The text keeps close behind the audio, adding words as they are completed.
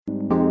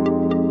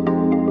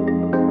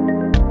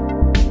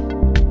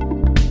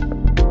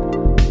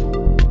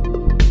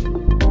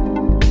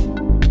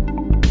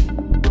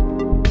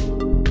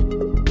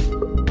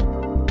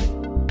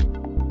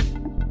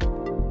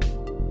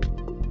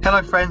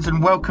Hello friends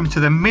and welcome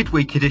to the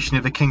midweek edition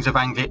of the Kings of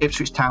Anglia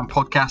Ipswich Town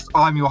podcast.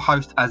 I'm your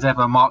host as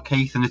ever, Mark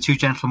Heath, and the two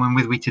gentlemen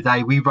with me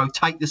today, we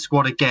rotate the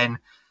squad again.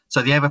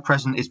 So the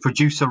ever-present is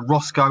producer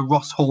Roscoe,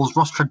 Ross Halls,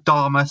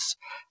 Rostradamus.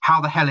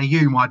 How the hell are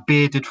you, my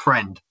bearded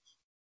friend?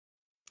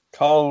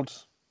 Cold.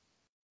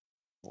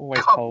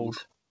 Always cold.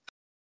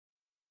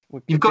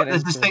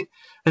 There's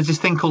this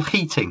thing called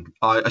heating,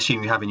 I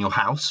assume you have in your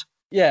house.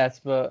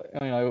 Yes, but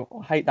I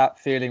hate that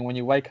feeling when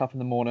you wake up in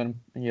the morning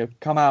and you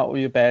come out of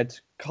your bed,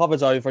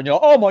 covers over, and you're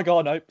like, oh my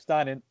god, no,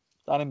 stand in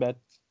bed.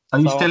 Are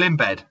you still in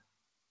bed?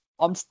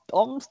 I'm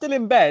still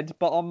in bed,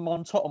 but I'm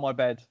on top of my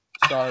bed,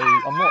 so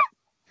I'm not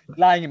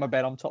laying in my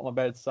bed. I'm on top of my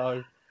bed.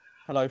 So,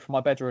 hello from my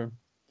bedroom.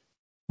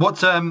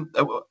 What I'm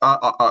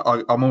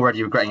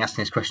already regretting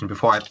asking this question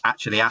before I've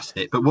actually asked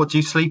it. But what do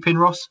you sleep in,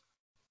 Ross?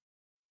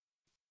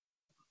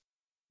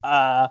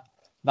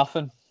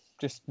 Nothing.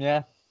 Just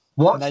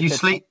What?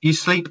 naked. You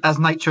sleep as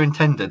nature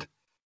intended?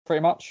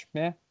 Pretty much,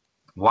 yeah.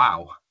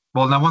 Wow.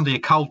 Well, no wonder you're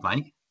cold,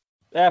 mate.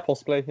 Yeah,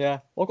 possibly, yeah.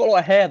 Well, I've got a lot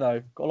of hair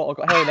though. I've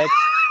got hairy legs,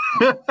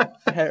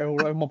 hair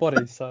all over my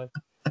body, so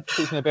it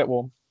keeps me a bit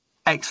warm.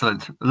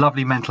 Excellent,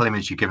 lovely mental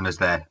image you've given us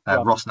there.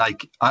 Ross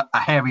naked, a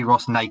hairy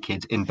Ross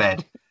naked in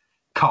bed,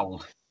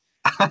 cold,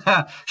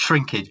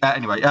 shrinkage.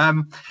 Anyway,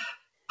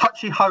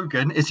 Hutchie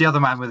Hogan is the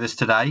other man with us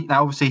today.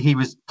 Now, obviously, he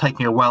was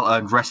taking a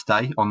well-earned rest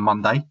day on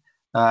Monday.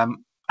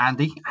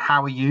 Andy,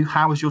 how are you?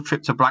 How was your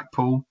trip to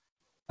Blackpool?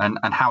 And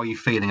how are you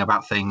feeling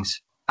about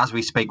things as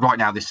we speak right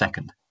now, this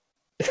second?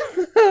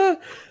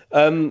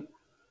 I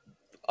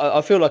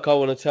feel like I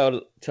want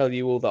to tell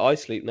you all that I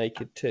sleep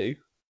naked too.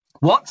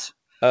 What?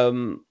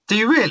 Do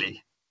you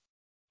really?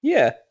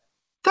 Yeah.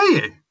 Do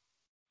you?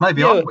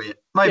 Maybe I'm weird.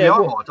 Maybe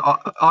I'm odd.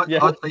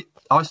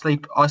 I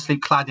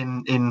sleep clad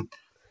in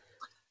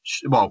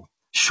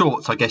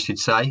shorts, I guess you'd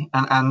say,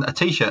 and a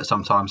t-shirt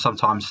sometimes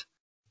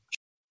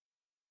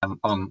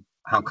on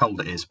how cold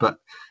it is. But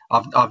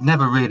I've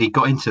never really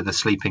got into the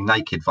sleeping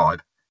naked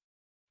vibe.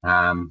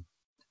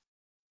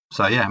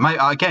 So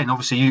yeah, again,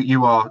 obviously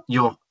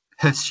you're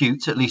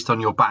hirsute, at least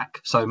on your back,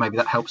 so maybe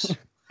that helps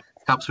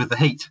with the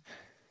heat.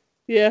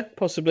 Yeah,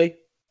 possibly.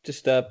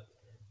 Just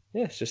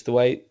it's just the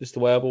way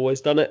I've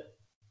always done it.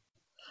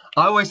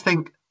 I always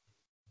think,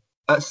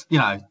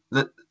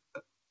 that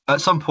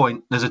at some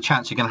point there's a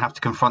chance you're going to have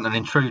to confront an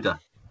intruder,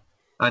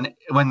 and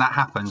when that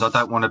happens, I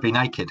don't want to be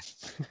naked.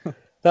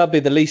 That'd be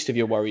the least of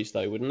your worries,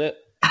 though, wouldn't it?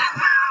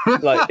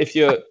 Like if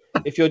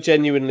you're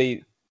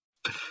genuinely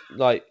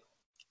like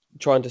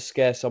trying to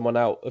scare someone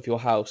out of your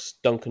house,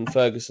 Duncan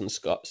Ferguson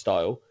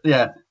style.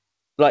 Yeah.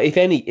 Like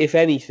if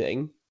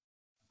anything,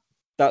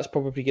 that's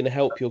probably going to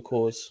help your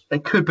cause.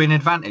 It could be an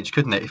advantage,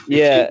 couldn't it?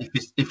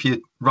 If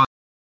you run,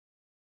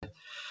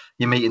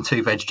 you're meeting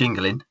two veg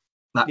jingling.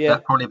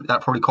 That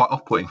probably quite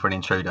off-putting for an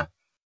intruder.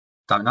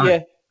 Don't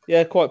know.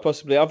 Yeah, quite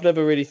possibly. I've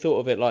never really thought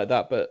of it like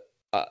that, but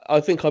I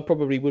think I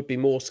probably would be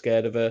more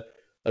scared of a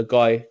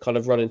guy kind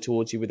of running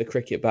towards you with a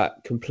cricket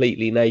bat,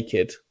 completely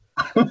naked,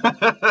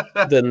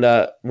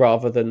 than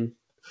rather than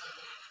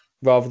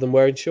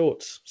wearing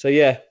shorts. So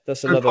yeah,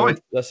 that's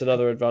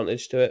another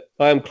advantage to it.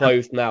 I am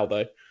clothed now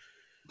though.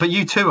 But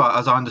you too are,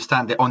 as I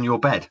understand it, on your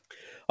bed.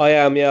 I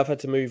am. Yeah, I've had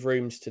to move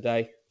rooms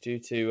today due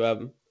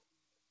to.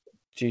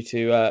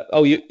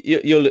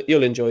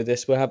 You'll enjoy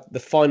this. We'll have the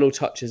final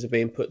touches are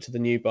being put to the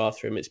new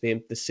bathroom.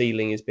 The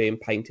ceiling is being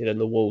painted and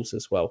the walls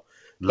as well.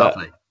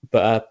 Lovely.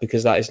 But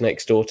because that is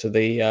next door to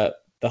the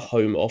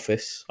home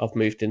office, I've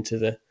moved into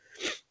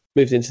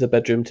the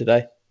bedroom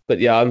today. But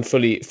yeah, I'm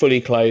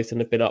fully clothed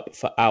and have been up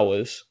for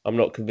hours. I'm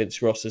not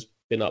convinced Ross has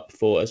been up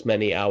for as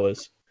many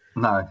hours.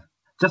 No.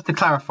 Just to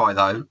clarify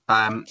though,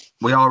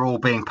 we are all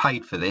being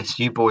paid for this.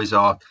 You boys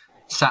are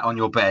sat on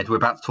your bed. We're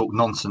about to talk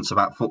nonsense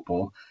about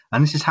football.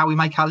 And this is how we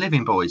make our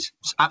living, boys.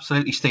 It's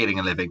absolutely stealing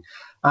a living.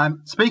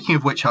 Speaking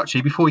of which,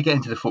 actually, before we get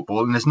into the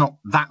football, and there's not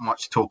that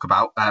much to talk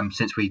about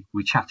since we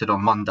chatted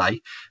on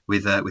Monday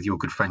with your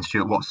good friend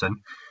Stuart Watson,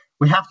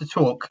 we have to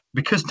talk,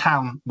 because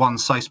Town won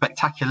so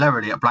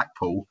spectacularly at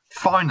Blackpool,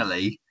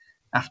 finally,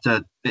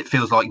 after it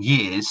feels like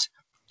years,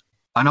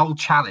 an old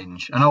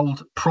challenge, an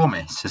old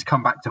promise has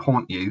come back to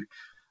haunt you.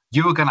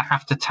 You are going to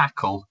have to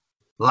tackle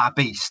La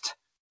Beast,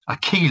 a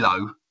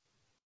kilo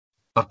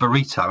of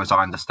burrito, as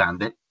I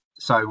understand it.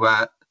 So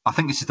I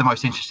think this is the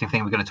most interesting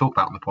thing we're going to talk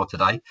about on the pod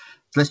today.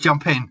 So let's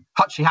jump in.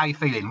 Hutchie, how are you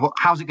feeling?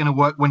 How's it going to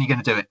work? When are you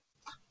going to do it?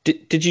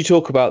 Did you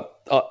talk about?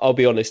 I'll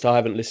be honest, I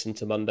haven't listened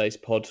to Monday's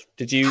pod.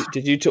 Did you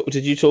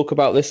talk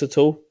about this at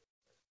all?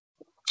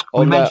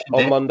 On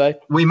Monday,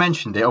 we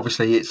mentioned it.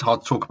 Obviously, it's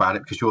hard to talk about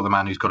it because you're the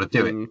man who's got to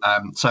do it.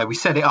 So we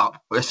set it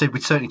up. I said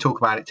we'd certainly talk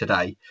about it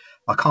today.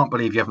 I can't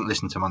believe you haven't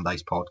listened to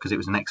Monday's pod because it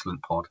was an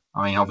excellent pod.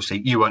 I mean,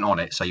 obviously you weren't on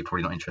it, so you're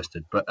probably not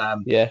interested. But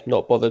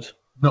not bothered.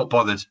 Not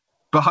bothered.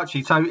 But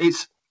Hutchie, so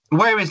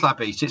where is La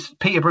Beast? It's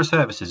Peterborough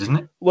Services, isn't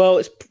it? Well,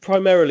 it's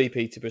primarily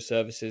Peterborough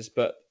Services,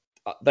 but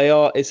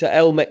it's a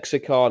El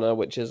Mexicana,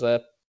 which is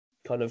a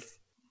kind of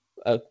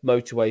a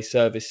motorway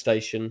service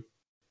station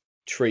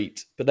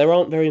treat. But there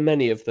aren't very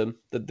many of them.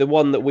 The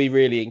one that we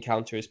really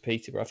encounter is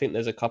Peterborough. I think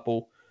there's a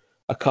couple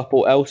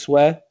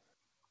elsewhere.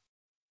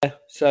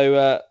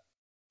 So,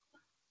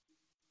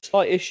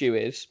 slight issue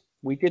is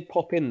we did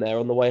pop in there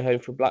on the way home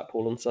from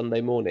Blackpool on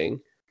Sunday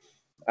morning,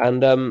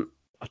 and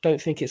I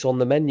don't think it's on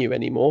the menu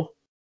anymore.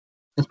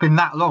 It's been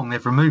that long,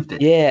 they've removed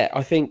it. Yeah,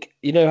 I think,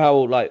 you know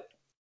how like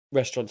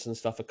restaurants and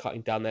stuff are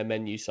cutting down their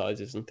menu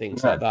sizes and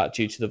things like that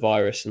due to the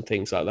virus and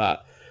things like that.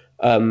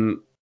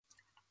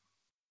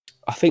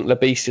 I think Le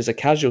Beast is a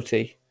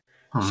casualty.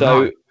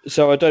 No.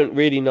 So I don't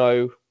really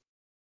know.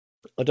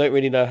 I don't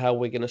really know how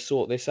we're going to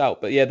sort this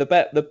out. But yeah,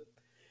 the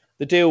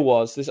deal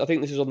was this. I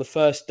think this was on the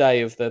first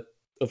day of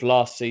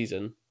last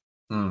season.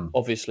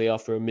 Obviously,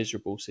 after a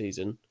miserable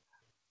season,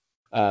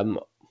 I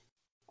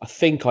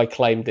think I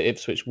claimed that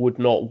Ipswich would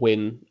not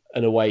win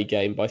an away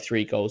game by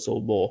 3 goals or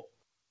more,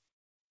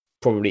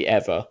 probably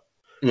ever.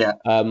 Yeah.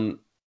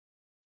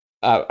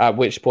 At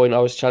which point I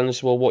was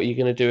challenged. Well, what are you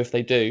going to do if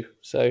they do?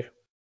 So,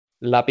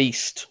 La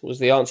Beast was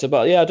the answer.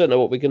 But yeah, I don't know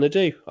what we're going to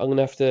do. I'm going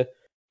to have to.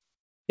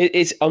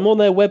 I'm on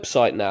their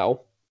website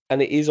now,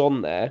 and it is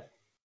on there.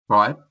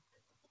 Right.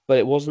 But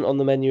it wasn't on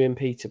the menu in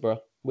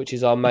Peterborough, which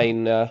is our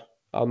main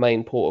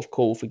port of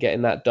call for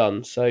getting that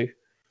done. So.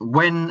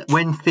 When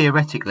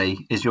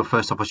theoretically is your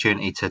first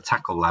opportunity to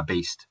tackle La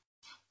Beast?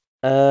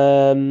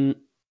 Potentially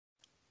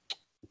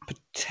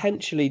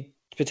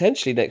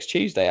next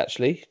Tuesday,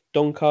 actually.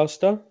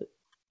 Doncaster.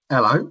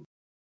 Hello.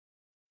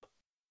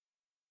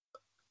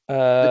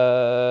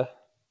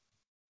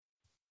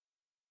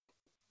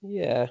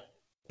 Yeah,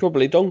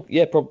 probably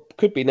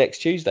could be next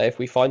Tuesday if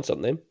we find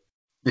something.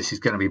 This is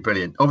going to be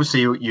brilliant. Obviously,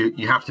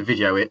 you have to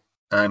video it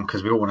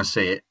because we all want to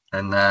see it.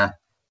 And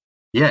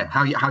yeah,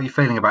 how are you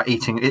feeling about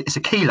eating? It's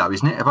a kilo,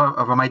 isn't it? Have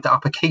I made that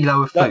up? A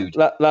kilo of food.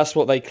 That's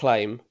what they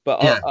claim.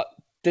 But yeah.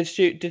 Did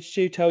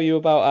Stu tell you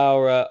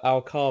about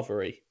our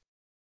carvery?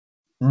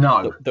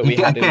 No. That we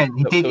had again.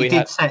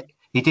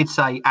 He did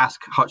say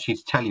ask Hutchie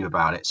to tell you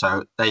about it.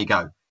 So there you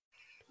go.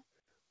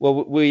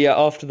 Well, we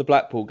after the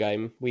Blackpool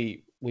game,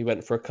 we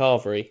went for a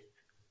carvery,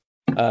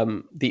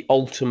 the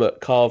ultimate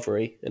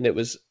carvery, and it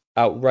was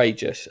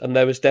outrageous. And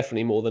there was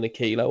definitely more than a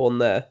kilo on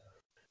there.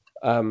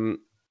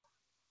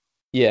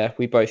 Yeah,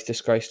 we both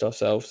disgraced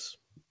ourselves.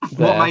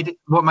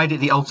 What made it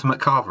the ultimate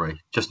carvery?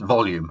 Just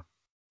volume.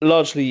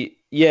 Largely,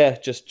 yeah,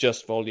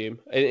 just volume.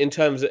 In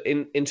terms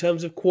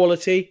of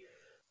quality,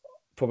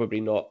 probably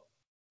not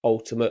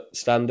ultimate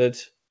standard.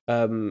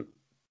 In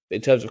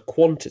terms of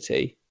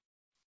quantity,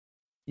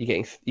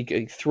 you're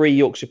getting 3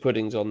 Yorkshire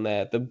puddings on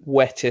there, the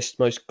wettest,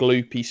 most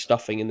gloopy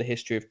stuffing in the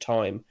history of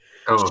time.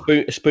 Oh.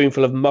 A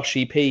spoonful of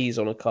mushy peas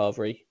on a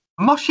carvery.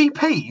 Mushy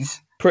peas?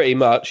 Pretty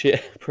much,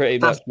 yeah. Pretty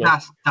much.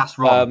 That's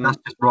wrong. That's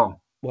just wrong.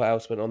 What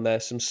else went on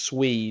there? Some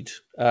swede,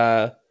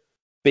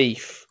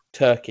 beef,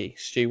 turkey.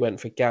 Stu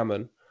went for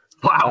gammon.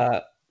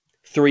 Wow.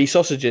 3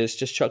 sausages.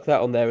 Just chuck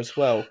that on there as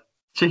well.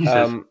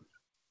 Jesus.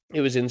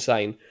 It was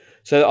insane.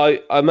 So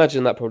I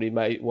imagine that probably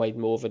weighed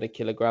more than a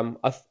kilogram.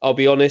 I'll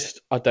be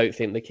honest, I don't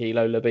think the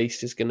kilo Le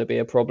Beast is going to be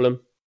a problem.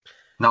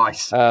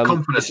 Nice.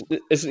 Confident.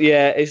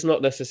 It's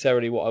not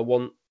necessarily what I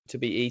want to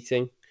be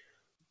eating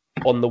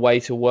on the way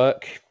to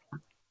work.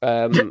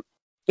 But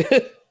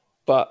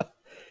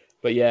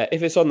yeah,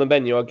 if it's on the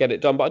menu, I'll get it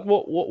done. But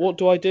what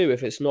do I do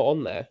if it's not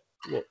on there?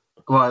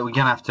 Well, we're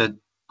gonna have to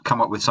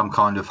come up with some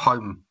kind of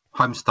home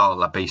style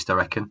La Beast, I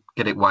reckon.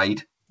 Get it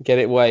weighed.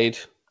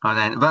 And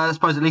then, but I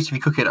suppose at least if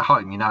you cook it at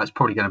home, it's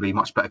probably going to be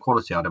much better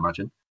quality, I'd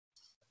imagine.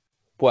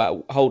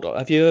 Well, hold on.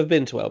 Have you ever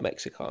been to El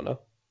Mexicano?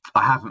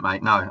 I haven't,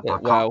 mate. No. Yeah,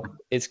 well,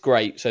 it's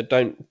great. So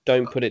don't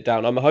put it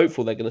down. I'm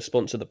hopeful they're going to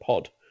sponsor the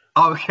pod.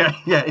 Oh, okay.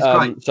 Yeah,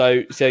 it's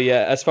great. So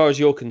yeah, as far as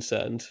you're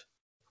concerned,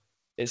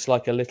 it's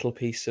like a little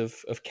piece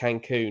of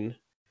Cancun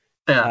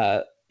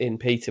in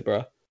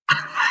Peterborough.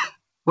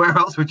 Where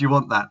else would you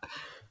want that?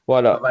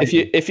 Why not?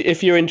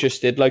 If you're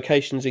interested,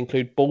 locations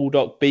include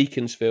Baldock,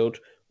 Beaconsfield,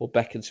 or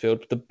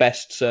Beaconsfield, the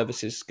best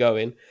services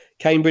going.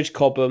 Cambridge,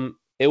 Cobham,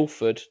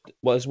 Ilford.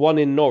 Well, there's one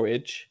in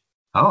Norwich.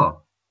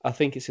 Oh. I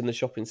think it's in the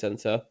shopping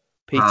centre.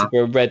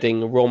 Peterborough,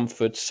 Reading,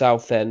 Romford,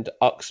 Southend,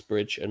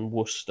 Uxbridge, and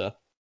Worcester.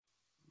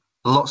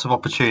 Lots of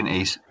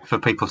opportunities for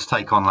people to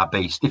take on La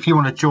Beast. If you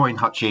want to join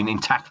Hutchie in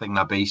tackling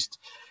La Beast,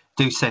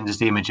 do send us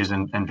the images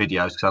and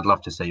videos because I'd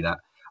love to see that.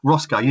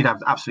 Roscoe, you'd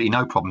have absolutely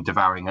no problem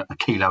devouring a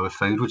kilo of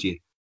food, would you?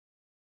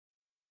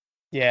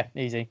 Yeah,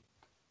 easy.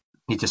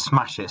 You just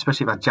smash it,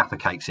 especially if it had Jaffa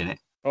cakes in it.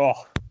 Oh,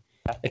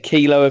 a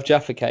kilo of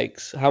Jaffa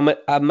cakes.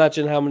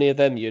 Imagine how many of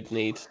them you'd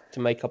need to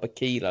make up a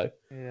kilo.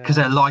 Because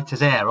they're light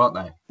as air,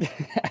 aren't they?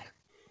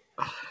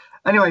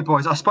 Anyway,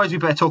 boys, I suppose we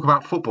better talk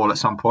about football at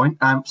some point.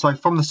 So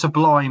from the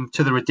sublime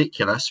to the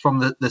ridiculous,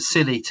 from the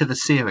silly to the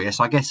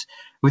serious, I guess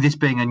with this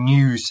being a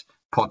news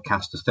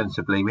podcast,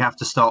 ostensibly, we have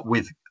to start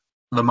with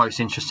the most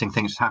interesting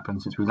thing that's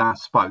happened since we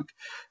last spoke,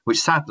 which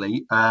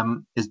sadly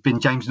has been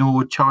James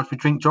Norwood charged with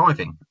drink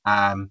driving,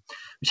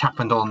 which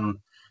happened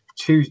on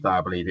Tuesday, I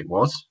believe it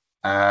was.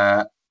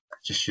 I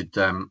just should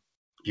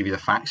give you the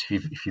facts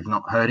if you've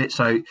not heard it.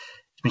 So he's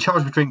been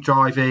charged with drink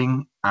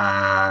driving.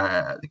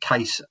 The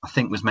case, I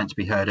think, was meant to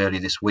be heard earlier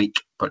this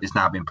week, but is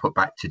now been put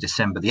back to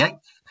December the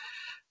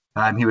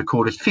 8th. He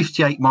recorded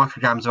 58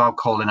 micrograms of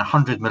alcohol in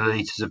 100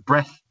 millilitres of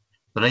breath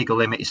The legal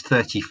limit is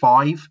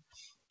 35,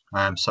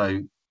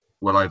 so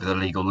well over the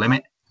legal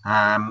limit.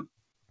 And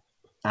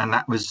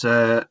that was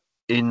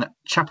in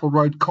Chapel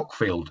Road,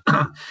 Cockfield,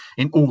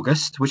 in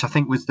August, which I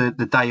think was the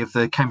day of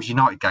the Cambridge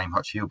United game.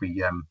 Actually, you'll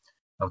be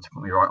able to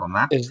put me right on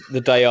that. Is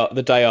the day after?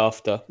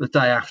 The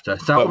day after.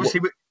 So But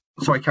obviously,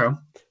 sorry, carry on.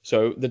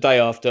 So the day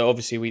after,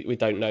 obviously, we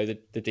don't know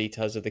the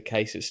details of the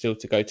case. It's still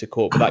to go to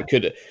court, but that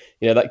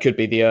could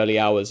be the early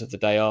hours of the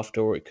day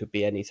after, or it could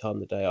be any time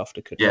the day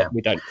after.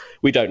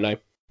 We don't know.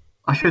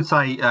 I should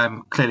say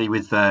clearly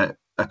with a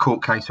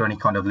court case or any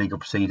kind of legal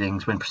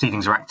proceedings, when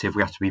proceedings are active,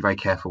 we have to be very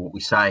careful what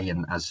we say.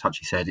 And as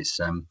Hutchie said, it's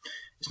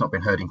not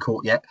been heard in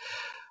court yet.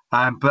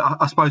 But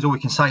I suppose all we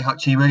can say,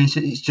 Hutchie, really, is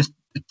it's just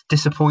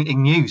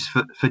disappointing news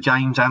for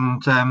James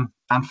and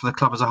for the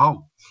club as a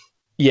whole.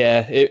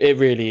 Yeah, it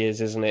really is,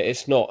 isn't it?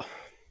 It's not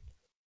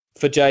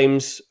for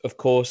James, of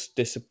course,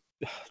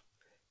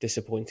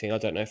 disappointing. I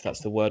don't know if that's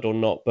the word or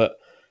not, but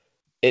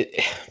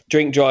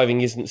drink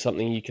driving isn't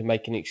something you can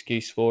make an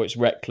excuse for. It's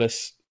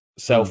reckless,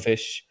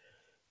 selfish,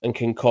 and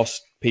can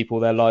cost people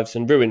their lives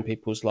and ruin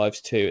people's lives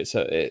too.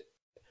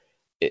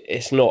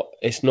 It's not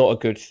a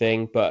good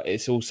thing, but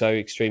it's also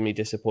extremely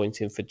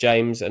disappointing for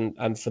James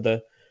and for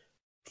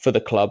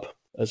the club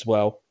as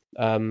well.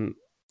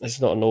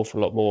 There's not an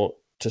awful lot more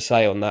to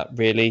say on that,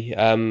 really.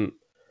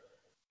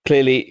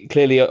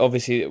 Clearly,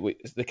 obviously,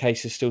 the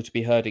case is still to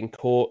be heard in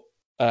court.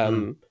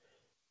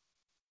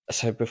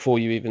 So before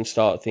you even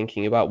start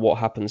thinking about what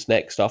happens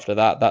next after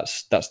that,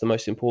 that's the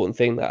most important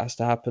thing that has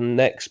to happen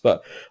next.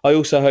 But I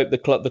also hope the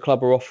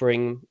club are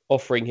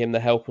offering him the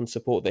help and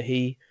support that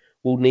he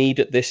will need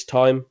at this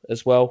time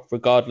as well,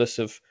 regardless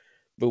of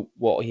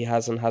what he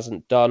has and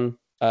hasn't done.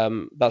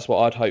 That's what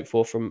I'd hope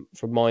for from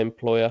my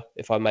employer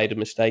if I made a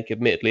mistake,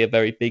 admittedly a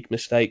very big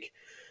mistake.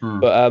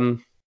 But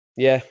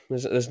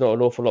there's not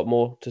an awful lot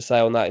more to say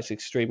on that. It's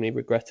extremely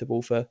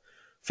regrettable for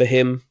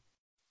him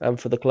and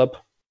for the club.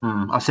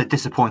 I said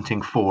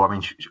disappointing for. I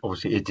mean,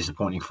 obviously, it's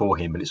disappointing for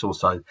him, but it's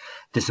also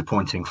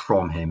disappointing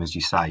from him, as you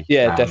say.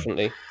 Yeah,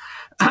 definitely.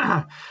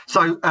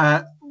 So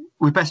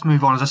we best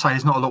move on. As I say,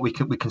 there's not a lot we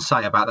can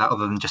say about that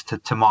other than just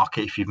to mark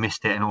it if you've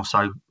missed it, and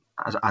also,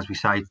 as we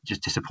say,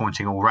 just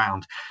disappointing all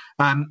round.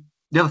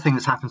 The other thing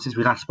that's happened since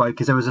we last spoke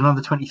is there was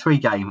another 23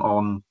 game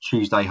on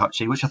Tuesday,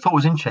 Hutchie, which I thought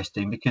was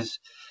interesting because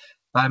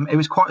it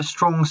was quite a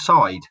strong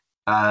side.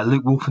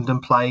 Luke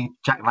Wolfenden played,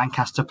 Jack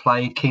Lancaster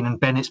played, Keenan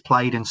Bennett's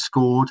played and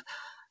scored.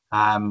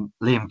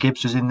 Liam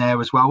Gibbs was in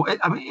there as well.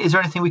 I mean, is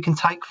there anything we can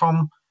take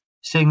from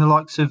seeing the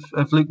likes of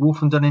Luke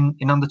Wolfenden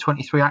in under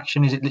 23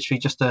 action? Is it literally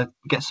just to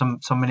get some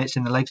minutes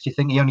in the legs? Do you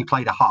think he only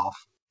played a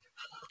half?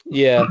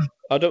 Yeah,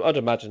 I'd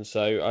imagine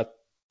so.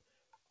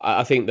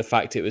 I think the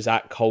fact it was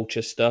at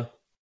Colchester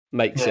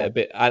makes it a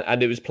bit,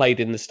 and it was played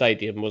in the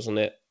stadium, wasn't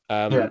it?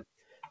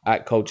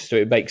 At Colchester,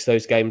 it makes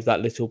those games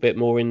that little bit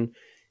more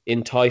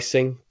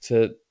enticing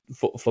for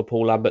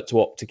Paul Lambert to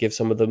opt to give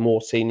some of the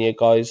more senior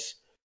guys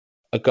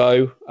a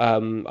go.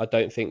 I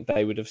don't think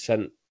they would have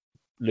sent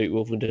Luke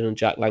Wolfenden and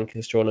Jack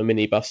Lancaster on a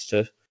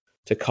minibus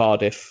to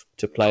Cardiff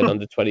to play an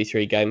under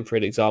 23 game, for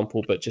an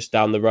example, but just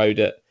down the road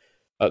at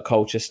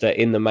Colchester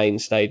in the main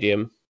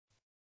stadium.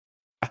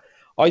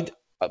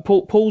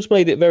 Paul's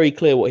made it very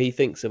clear what he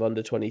thinks of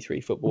under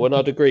 23 football, and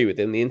I'd agree with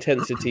him. The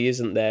intensity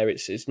isn't there.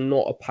 It's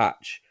not a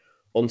patch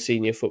on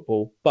senior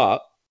football,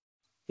 but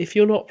if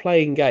you're not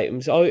playing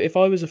games, if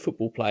I was a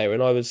football player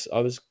and I was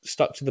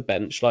stuck to the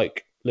bench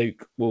like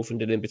Luke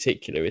Wolfenden in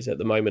particular is at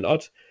the moment,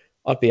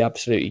 I'd be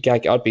absolutely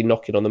gagging. I'd be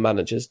knocking on the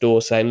manager's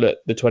door saying, "Look,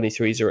 the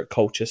 23s are at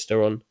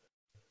Colchester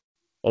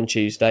on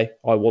Tuesday.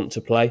 I want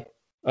to play."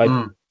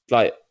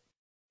 Like,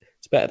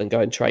 it's better than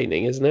going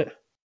training, isn't it?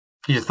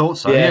 You thought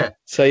so, yeah.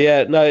 So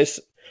no, it's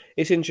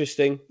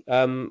interesting.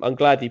 I'm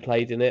glad he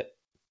played in it.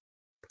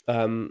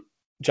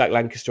 Jack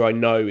Lancaster, I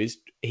know,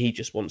 he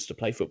just wants to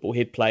play football.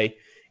 He'd play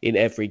in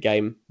every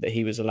game that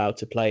he was allowed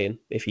to play in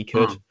if he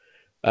could.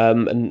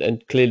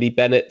 And clearly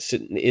Bennett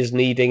is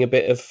needing a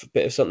bit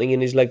of something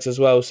in his legs as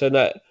well. So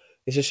no,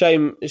 it's a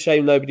shame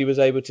nobody was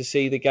able to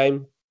see the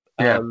game.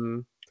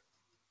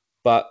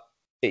 But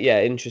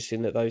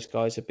interesting that those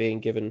guys are being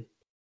given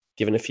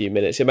a few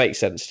minutes. It makes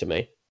sense to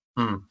me.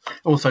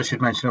 Also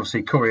should mention,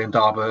 obviously, Corey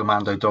Ndaba,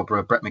 Armando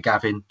Dobra, Brett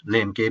McGavin,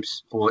 Liam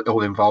Gibbs,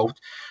 all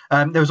involved.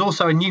 There was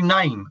also a new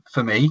name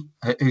for me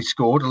who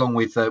scored along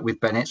with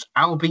Bennett's,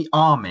 Albie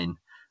Armin,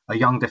 a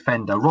young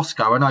defender.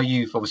 Roscoe, I know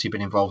you've obviously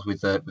been involved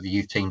with the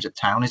youth teams at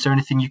Town. Is there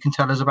anything you can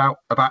tell us about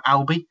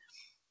Albie?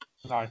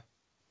 No.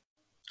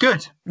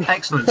 Good,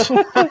 excellent. Have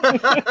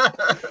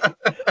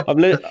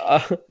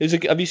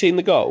you seen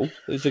the goal?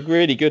 It was a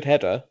really good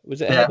header.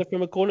 Was it a header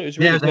from a corner? It was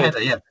really good. It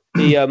was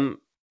a header,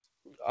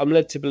 I'm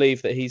led to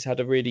believe that he's had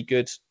a really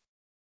good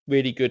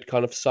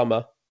kind of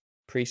summer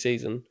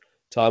pre-season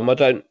time.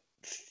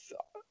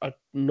 I'm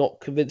not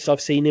convinced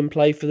I've seen him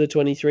play for the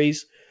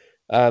 23s.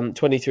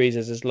 23s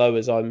is as low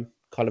as I'm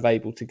kind of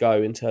able to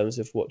go in terms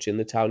of watching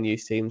the Town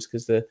youth teams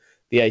because the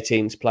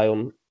 18s play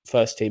on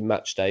first team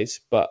match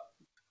days. But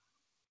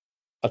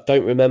I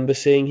don't remember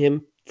seeing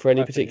him for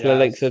any particular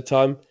length of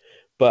time.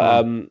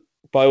 But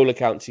by all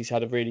accounts, he's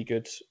had a really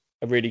good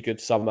a really good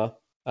summer.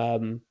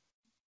 And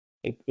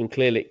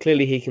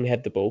clearly he can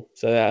head the ball.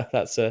 So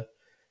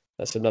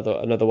that's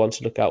another one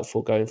to look out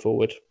for going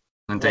forward.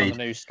 One of Indeed. the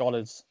new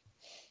scholars.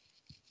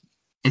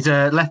 Is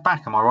a left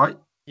back, am I right?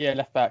 Yeah,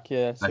 left back.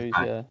 Yeah, so Left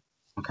back. yeah.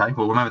 Okay,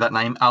 well, remember that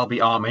name,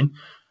 Albi Armin.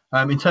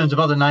 In terms of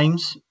other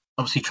names,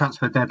 obviously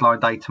transfer deadline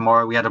day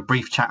tomorrow. We had a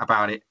brief chat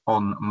about it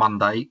on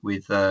Monday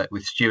with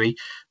Stewie,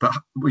 but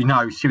we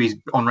know Stewie's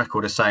on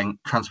record as saying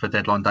transfer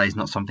deadline day is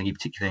not something he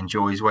particularly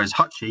enjoys. Whereas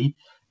Hutchie,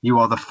 you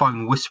are the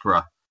phone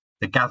whisperer,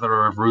 the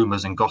gatherer of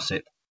rumours and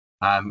gossip.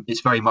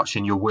 It's very much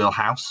in your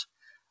wheelhouse.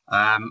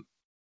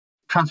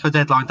 Transfer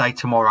deadline day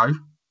tomorrow.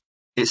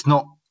 It's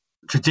not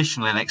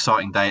traditionally an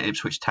exciting day at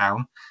Ipswich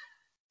Town.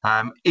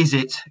 Is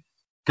it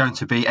going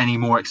to be any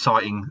more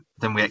exciting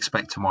than we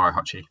expect tomorrow,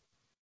 Hutchie?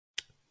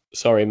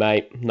 Sorry,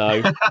 mate.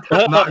 No,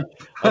 No.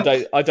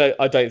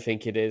 I don't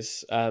think it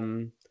is.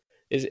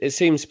 It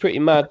seems pretty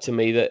mad to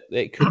me that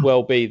it could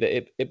well be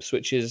that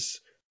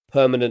Ipswich's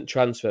permanent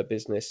transfer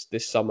business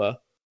this summer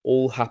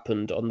all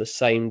happened on the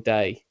same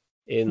day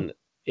in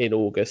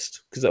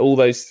August, because all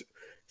those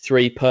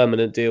 3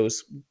 permanent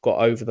deals got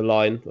over the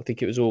line. I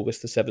think it was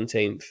August the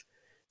 17th.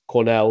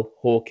 Cornell,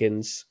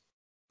 Hawkins,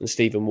 and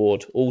Stephen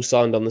Ward all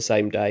signed on the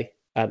same day,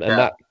 and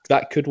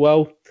that could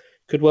well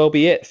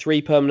be it.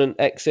 3 permanent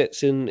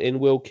exits in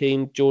Will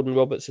Keane, Jordan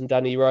Roberts, and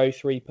Danny Rowe.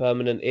 3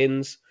 permanent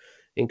ins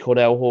in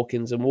Cornell,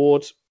 Hawkins, and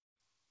Ward.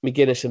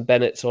 McGuinness and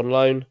Bennett's on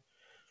loan,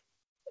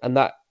 and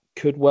that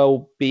could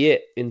well be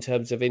it in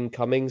terms of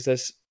incomings.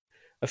 There's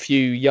a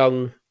few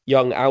young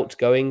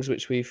outgoings,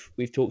 which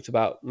we've talked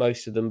about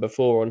most of them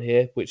before on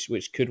here, which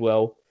could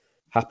well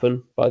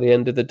happen by the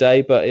end of the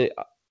day. But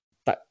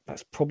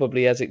that's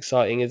probably as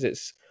exciting as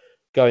it's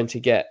going to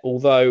get.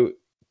 Although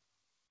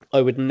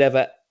I would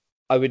never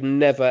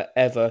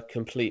ever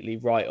completely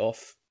write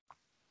off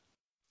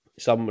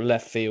some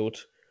left field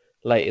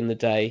late in the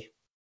day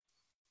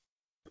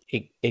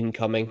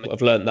incoming.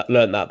 I've learned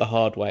that the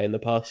hard way in the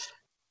past.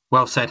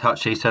 Well said,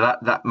 Hutchie. So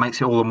that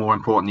makes it all the more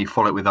important you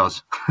follow it with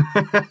us.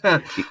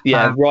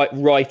 Yeah,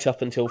 right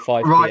up until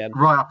 5 p.m.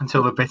 Right up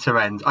until the bitter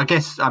end. I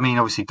guess,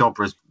 obviously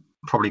Dobra's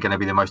probably going to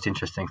be the most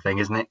interesting thing,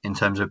 isn't it, in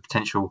terms of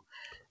potential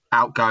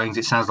outgoings?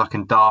 It sounds like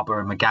Ndaba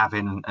and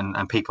McGavin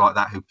and people like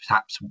that who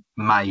perhaps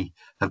may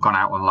have gone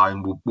out on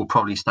loan will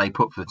probably stay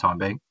put for the time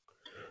being.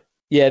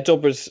 Yeah,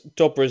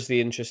 Dobra's the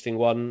interesting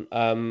one.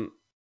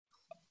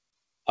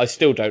 I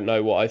still don't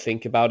know what I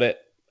think about it,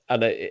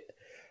 and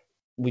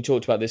we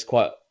talked about this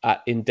quite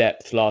in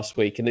depth last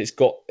week, and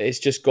it's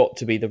just got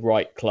to be the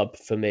right club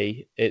for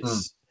me.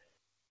 It's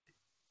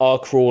are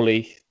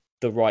Crawley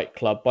the right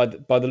club by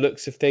the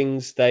looks of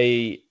things?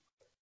 They've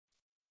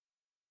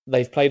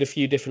played a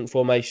few different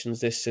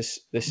formations this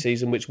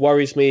season, which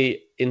worries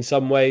me in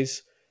some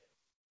ways,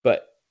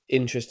 but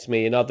interests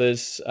me in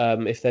others.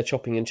 If they're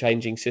chopping and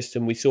changing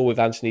system, we saw with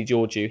Anthony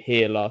Georgiou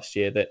here last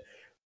year that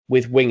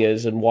with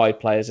wingers and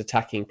wide players,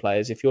 attacking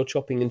players, if you're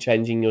chopping and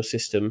changing your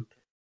system,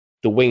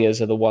 the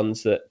wingers are the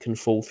ones that can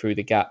fall through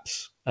the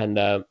gaps and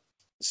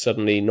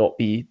suddenly not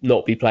be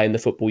playing the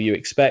football you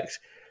expect.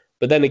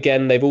 But then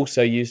again, they've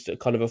also used a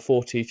kind of a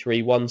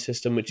 4-2-3-1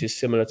 system, which is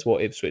similar to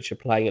what Ipswich are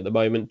playing at the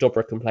moment.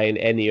 Dobra can play in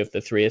any of the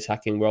 3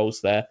 attacking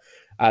roles there.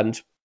 And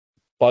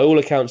by all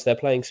accounts, they're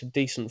playing some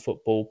decent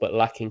football, but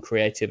lacking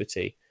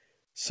creativity.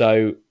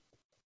 So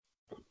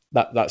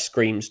that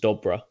screams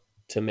Dobra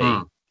to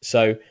me.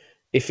 So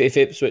if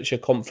Ipswich are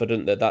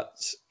confident that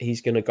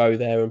he's going to go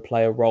there and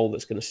play a role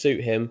that's going to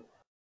suit him,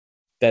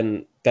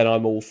 then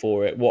I'm all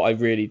for it. What I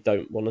really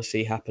don't want to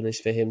see happen is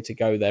for him to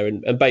go there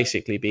and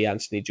basically be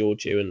Anthony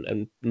Georgiou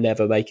and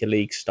never make a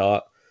league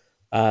start,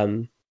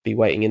 be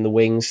waiting in the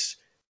wings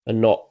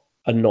and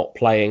not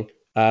playing.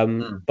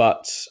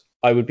 But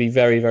I would be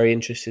very, very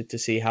interested to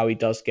see how he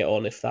does get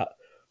on if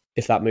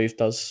that move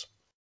does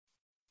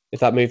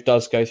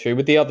go through.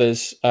 With the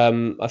others,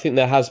 I think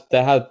there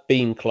have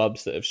been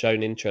clubs that have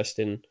shown interest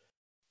in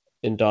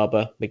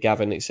Ndaba,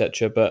 McGavin,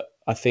 etc. But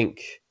I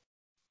think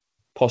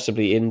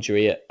possibly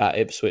injury at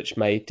Ipswich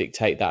may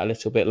dictate that a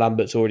little bit.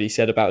 Lambert's already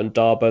said about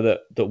Ndaba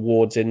that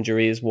Ward's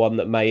injury is one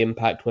that may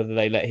impact whether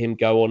they let him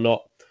go or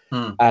not.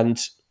 And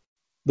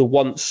the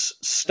once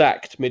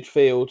stacked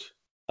midfield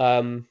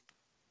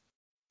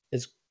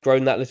has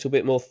grown that little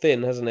bit more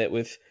thin, hasn't it?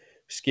 With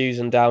Skews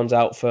and Downs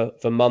out for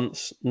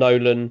months.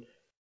 Nolan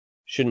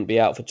shouldn't be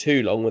out for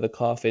too long with a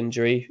calf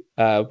injury,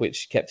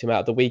 which kept him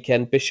out of the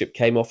weekend. Bishop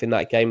came off in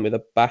that game with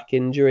a back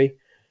injury.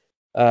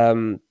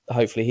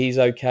 Hopefully he's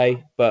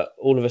okay, but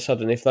all of a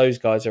sudden, if those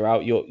guys are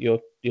out, you're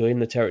in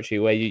the territory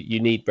where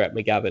you need Brett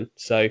McGavin.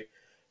 So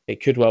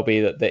it could well be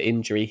that the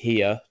injury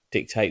here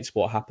dictates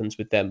what happens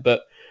with them.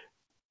 But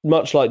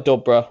much like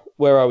Dobra,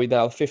 where are we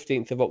now?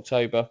 15th of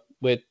October.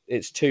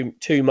 It's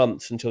two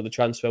months until the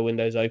transfer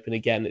window's open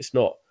again. It's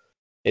not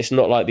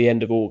like the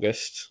end of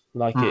August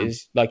like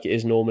it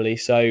is normally.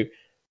 So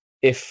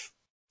if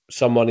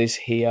someone is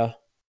here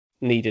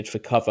needed for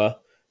cover,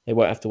 they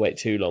won't have to wait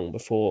too long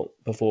before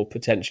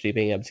potentially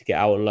being able to get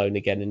out on loan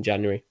again in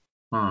January.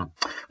 We'll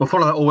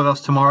follow that all with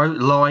us tomorrow,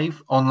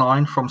 live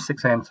online from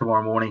 6 a.m.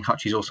 tomorrow morning.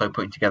 Hutchie's also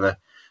putting together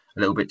a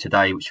little bit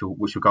today, which will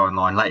go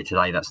online later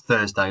today. That's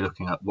Thursday,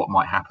 looking at what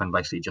might happen,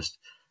 basically just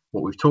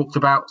what we've talked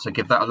about. So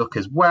give that a look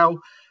as well.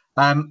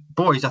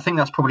 Boys, I think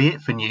that's probably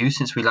it for news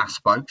since we last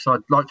spoke. So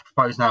I'd like to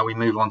propose now we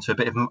move on to a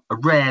bit of a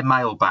rare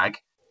mailbag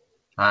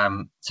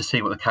to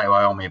see what the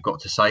KOI Army have got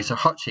to say. So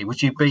Hutchie,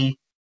 would you be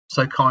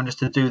so kind as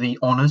to do the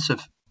honours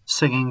of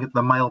singing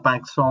the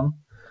mailbag song?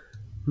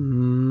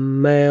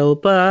 Mailbag,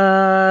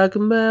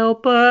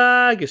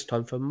 mailbag. It's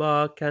time for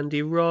Mark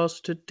Andy Ross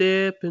to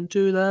dip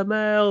into the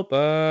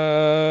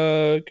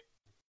mailbag.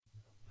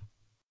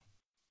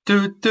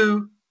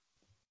 Do.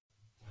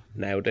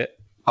 Nailed it.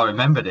 I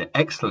remembered it.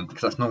 Excellent,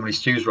 because that's normally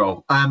Stu's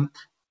role.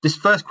 This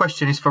first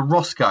question is for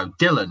Roscoe.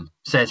 Dylan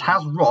says,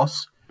 has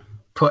Ross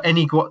put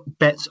any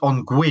bets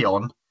on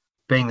Guion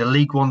being the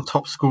League One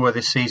top scorer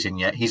this season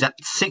yet? He's at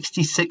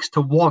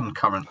 66-1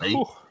 currently.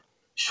 Ooh.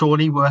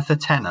 Surely worth a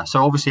tenner.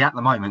 So obviously at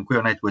the moment,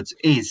 Guion Edwards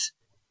is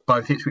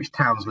both Ipswich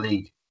Town's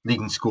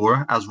leading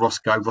scorer, as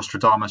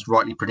Rostradamus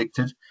rightly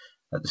predicted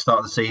at the start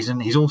of the season.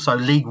 He's also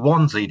League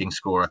One's leading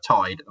scorer,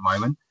 tied at the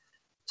moment.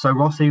 So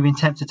Ross, have you been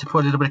tempted to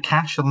put a little bit of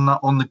cash on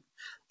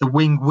the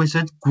wing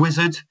wizard,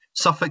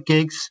 Suffolk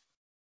Giggs?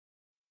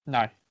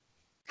 No.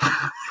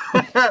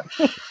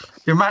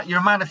 You're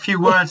a man of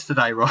few words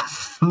today,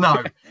 Ross.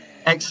 No.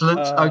 Excellent.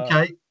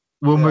 Okay.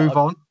 We'll move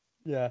on.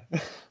 Yeah.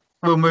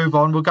 We'll move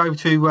on. We'll go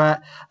to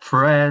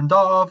friend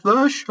of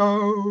the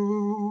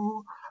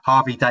show,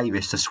 Harvey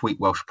Davis, the sweet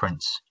Welsh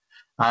prince.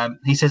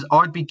 He says,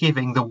 I'd be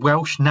giving the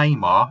Welsh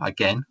Neymar,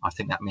 again, I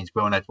think that means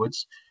Guion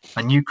Edwards,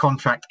 a new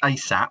contract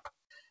ASAP.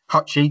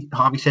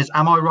 Harvey says,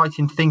 am I right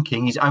in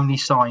thinking he's only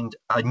signed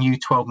a new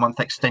 12-month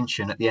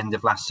extension at the end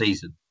of last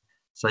season?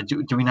 So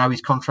do we know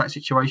his contract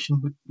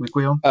situation with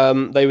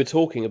Guion? They were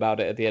talking about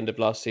it at the end of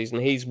last season.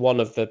 He's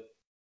one of the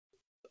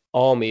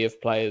army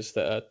of players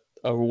that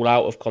are all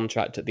out of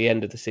contract at the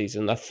end of the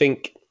season. I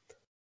think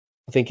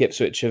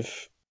Ipswich have...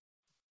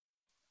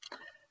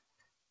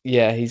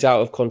 Yeah, he's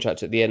out of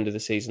contract at the end of the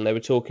season. They were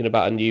talking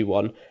about a new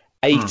one.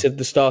 8 of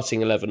the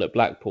starting 11 at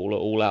Blackpool are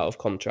all out of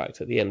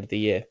contract at the end of the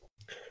year,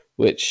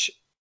 which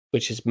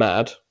is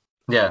mad.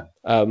 Yeah.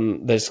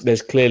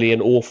 There's clearly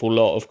an awful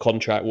lot of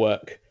contract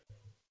work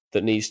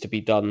that needs to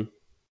be done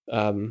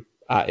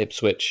at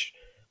Ipswich.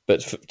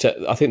 But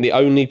I think the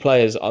only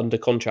players under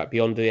contract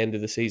beyond the end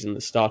of the season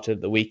that started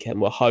at the weekend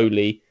were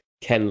Holy,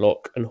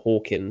 Kenlock and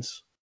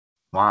Hawkins.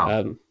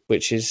 Wow.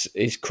 Which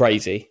is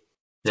crazy,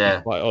 to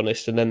be quite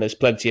honest. And then there's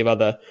plenty of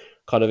other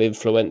kind of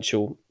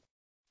influential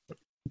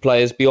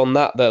players beyond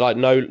that. That like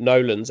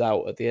Nolan's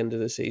out at the end of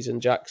the season,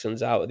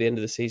 Jackson's out at the end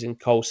of the season,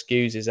 Cole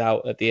Skews is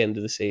out at the end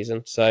of the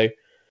season. So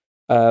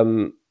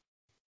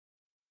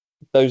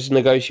those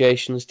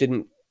negotiations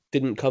didn't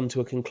come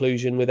to a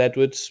conclusion with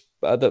Edwards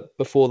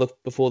before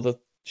the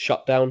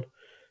shutdown.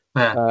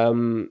 Yeah.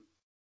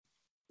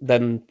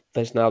 Then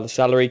there's now the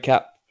salary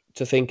cap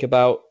to think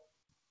about.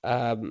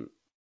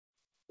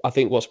 I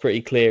think what's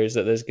pretty clear is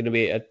that there's going to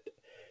be a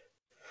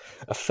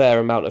fair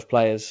amount of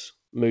players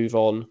move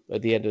on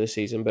at the end of the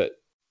season. But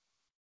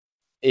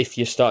if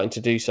you're starting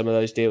to do some of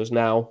those deals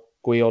now,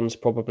 Guion's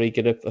probably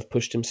going to have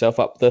pushed himself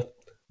up the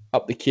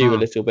queue a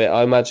little bit.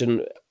 I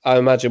imagine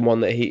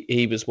one that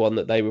he was one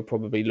that they were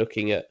probably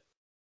looking at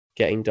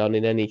getting done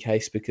in any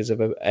case because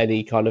of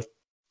any kind of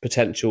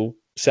potential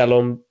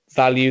sell-on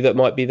value that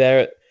might be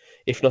there,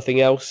 if nothing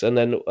else, and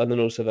then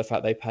also the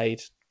fact they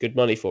paid good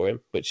money for him,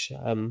 which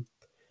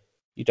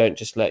you don't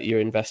just let your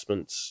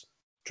investments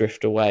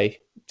drift away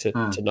to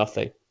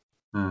nothing.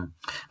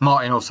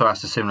 Martin also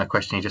asked a similar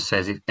question. He just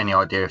says, if any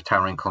idea if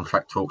Town are in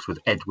contract talks with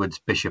Edwards,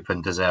 Bishop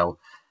and Dazelle,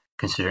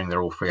 considering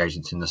they're all free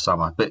agents in the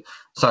summer. But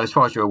so as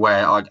far as you're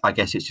aware, I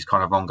guess it's just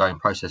kind of ongoing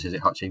process, is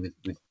it, Hutchie,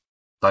 with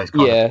those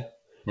kind of...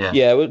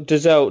 Yeah. Well,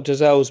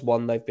 Dazelle's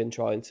one they've been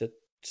trying to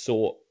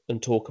sort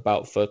and talk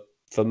about for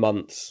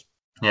months.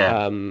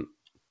 Yeah.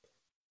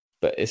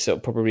 But it's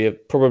probably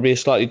a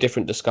slightly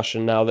different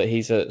discussion now that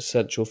he's a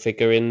central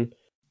figure in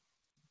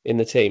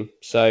the team.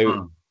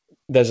 So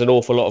there's an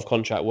awful lot of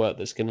contract work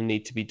that's going to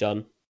need to be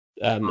done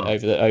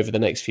over the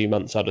next few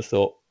months, I'd have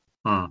thought.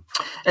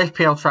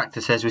 FPL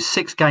Tractor says, with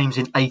 6 games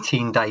in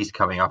 18 days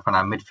coming up and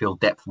our midfield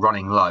depth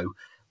running low,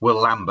 will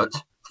Lambert,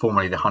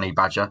 formerly the Honey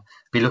Badger,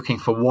 be looking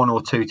for 1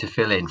 or 2 to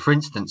fill in? For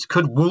instance,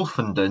 could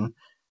Wolfenden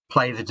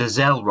play the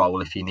Dazelle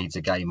role if he needs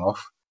a game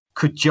off?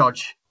 Could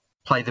Judge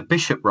play the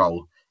Bishop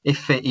role? If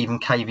fit, even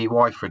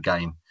KVY for a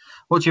game.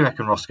 What do you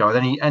reckon, Roscoe? Are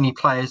there any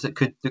players that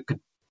could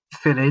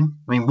fill in?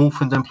 I mean,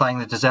 Wolfenden playing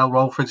the Dazelle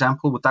role, for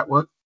example, would that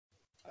work?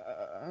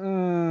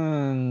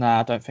 Nah,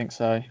 I don't think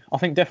so. I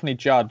think definitely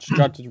Judge.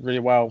 Judge did really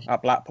well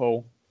at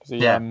Blackpool because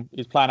he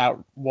was playing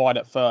out wide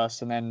at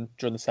first, and then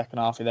during the second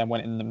half, he then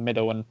went in the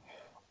middle. And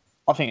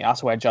I think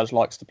that's where Judge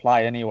likes to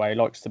play anyway. He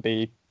likes to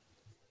be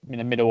in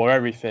the middle of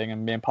everything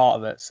and being part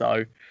of it.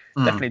 So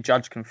definitely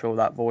Judge can fill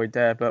that void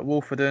there. But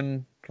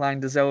Wolfenden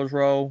playing Dazelle's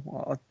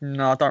role,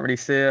 no, I don't really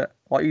see it.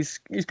 Like he's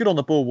good on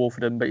the ball,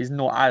 Wolfenden, but he's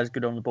not as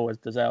good on the ball as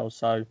Dazelle.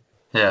 So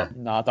no,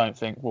 I don't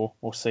think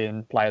we'll see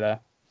him play there.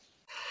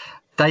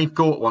 Dave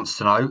Gort wants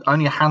to know,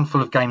 only a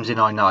handful of games in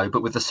I know,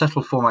 but with the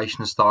settled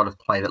formation and style of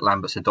play that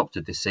Lambert's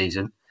adopted this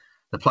season,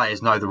 the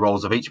players know the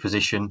roles of each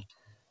position,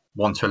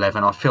 1 to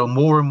 11. I feel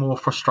more and more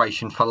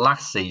frustration for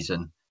last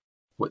season,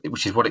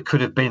 which is what it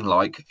could have been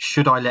like.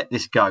 Should I let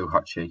this go,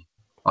 Hutchie?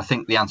 I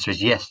think the answer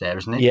is yes there,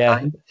 isn't it?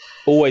 Yeah,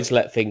 always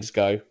let things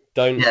go.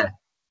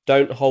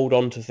 Don't hold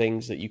on to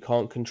things that you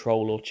can't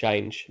control or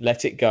change.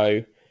 Let it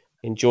go.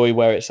 Enjoy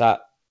where it's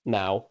at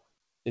now,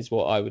 is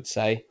what I would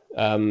say.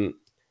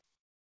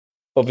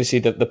 Obviously,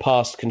 the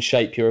past can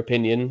shape your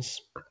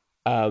opinions,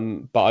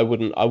 but I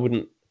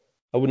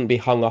wouldn't be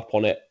hung up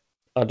on it.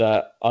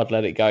 I'd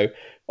let it go.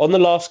 On the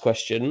last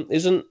question,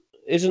 isn't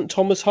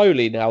Thomas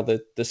Holy now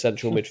the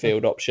central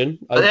midfield option?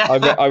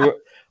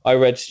 I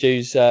read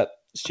Stu's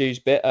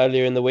bit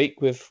earlier in the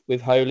week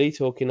with Holy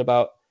talking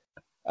about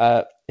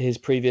his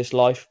previous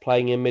life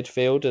playing in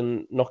midfield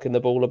and knocking the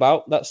ball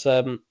about. That's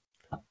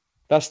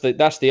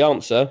the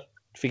answer.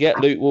 Forget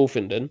Luke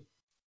Wolfenden.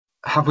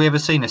 Have we ever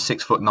seen a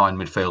 6'9"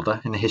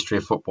 midfielder in the history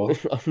of football?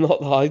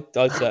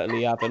 I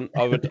certainly haven't.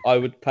 I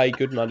would pay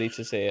good money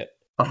to see it.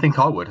 I think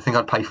I would. I think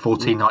I'd pay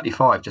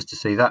 $14.95 just to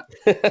see that.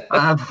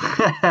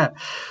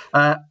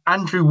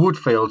 Andrew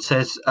Woodfield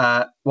says,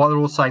 while they're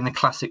all saying the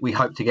classic, we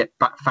hope to get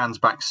fans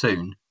back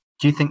soon,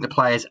 do you think the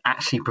players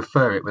actually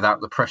prefer it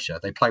without the pressure?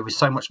 They play with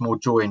so much more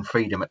joy and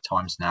freedom at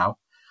times now.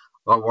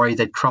 I worry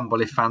they'd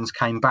crumble if fans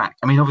came back.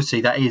 I mean,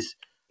 obviously, that is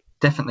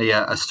definitely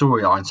a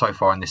storyline so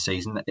far in this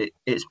season.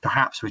 It's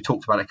perhaps, we've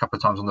talked about it a couple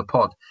of times on the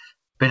pod,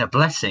 been a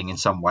blessing in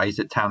some ways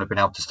that Town have been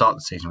able to start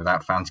the season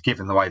without fans,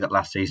 given the way that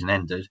last season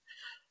ended.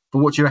 But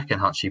what do you reckon,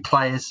 Hutchie?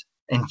 Players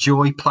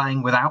enjoy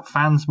playing without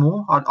fans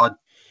more? I'd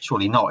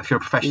surely not. If you're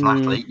a professional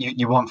athlete,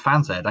 you want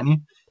fans there, don't you?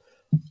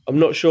 I'm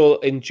not sure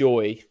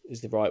enjoy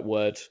is the right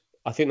word.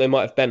 I think they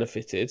might have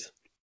benefited.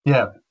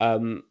 Yeah.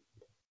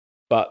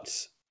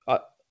 But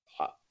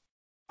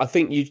I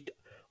think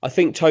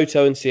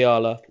Toto and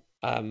Ciala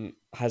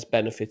has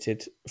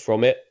benefited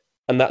from it,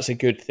 and that's a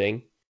good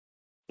thing.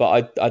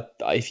 But I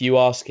if you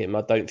ask him,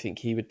 I don't think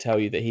he would tell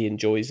you that he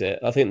enjoys it.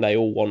 I think they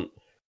all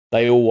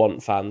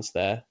want fans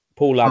there.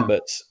 Paul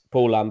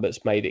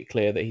Lambert's made it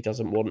clear that he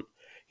doesn't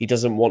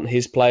want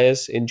his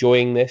players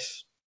enjoying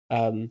this.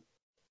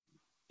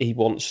 He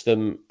wants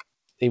them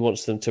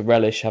to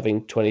relish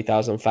having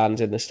 20,000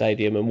 fans in the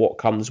stadium and what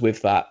comes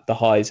with that, the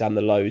highs and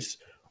the lows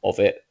of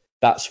it.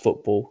 That's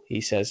football,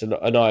 he says, and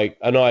I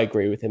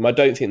agree with him. I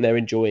don't think they're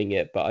enjoying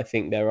it, but I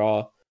think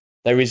there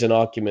is an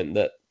argument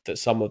that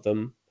some of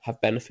them have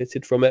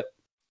benefited from it.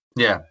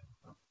 Yeah.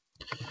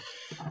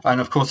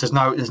 And of course, there's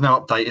no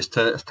update as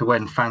to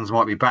when fans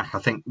might be back. I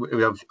think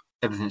we have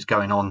everything that's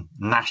going on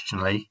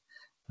nationally,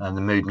 and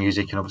the mood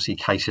music, and obviously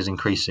cases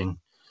increasing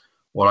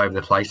all over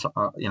the place.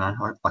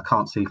 I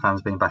can't see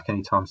fans being back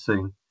anytime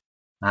soon.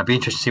 It'd be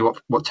interesting to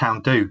see what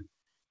Town do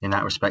in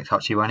that respect,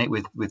 Hutchie, won't it?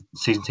 With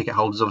season ticket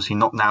holders obviously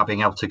not now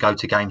being able to go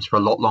to games for a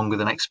lot longer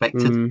than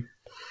expected.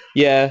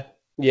 Yeah.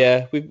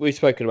 We've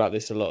spoken about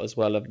this a lot as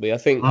well, haven't we? I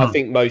think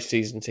most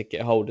season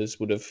ticket holders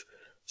would have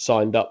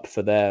signed up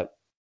for their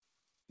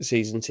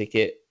season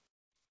ticket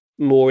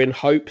more in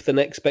hope than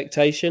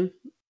expectation,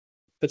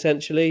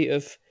 potentially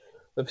of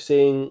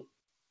seeing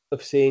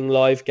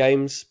live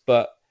games.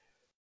 But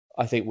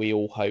I think we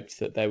all hoped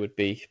that there would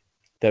be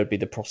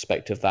the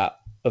prospect of that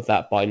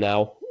by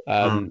now.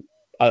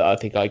 I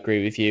think I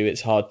agree with you.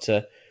 It's hard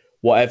to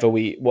whatever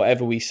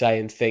we say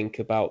and think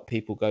about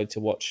people going to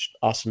watch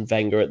us and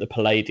Wenger at the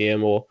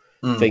Palladium or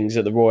things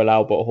at the Royal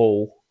Albert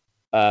Hall.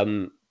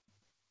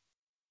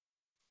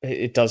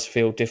 It does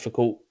feel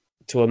difficult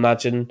to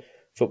imagine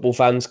football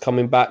fans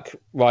coming back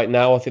right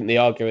now. I think the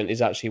argument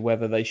is actually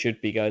whether they should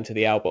be going to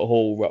the Albert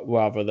Hall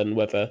rather than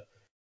whether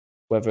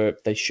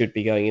they should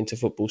be going into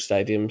football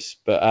stadiums.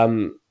 But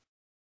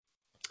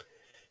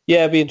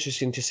it'd be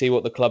interesting to see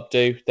what the club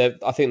do.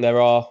 I think there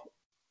are.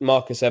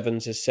 Marcus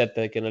Evans has said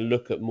they're going to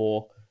look at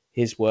more,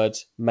 his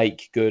words,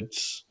 make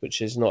goods,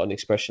 which is not an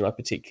expression I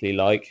particularly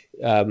like.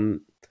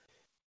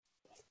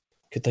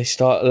 Could they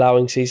start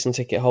allowing season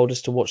ticket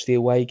holders to watch the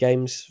away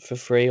games for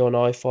free on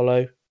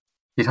iFollow?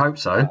 You'd hope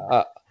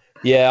so.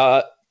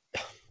 It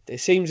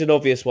seems an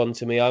obvious one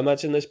to me. I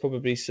imagine there's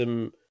probably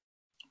some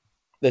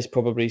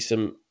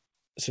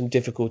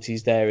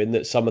difficulties there in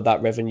that some of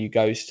that revenue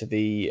goes to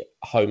the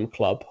home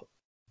club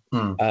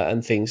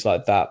and things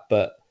like that.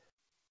 But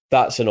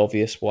that's an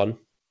obvious one.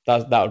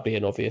 That would be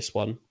an obvious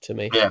one to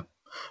me. Yeah,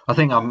 I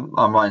think I'm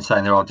right in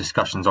saying there are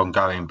discussions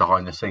ongoing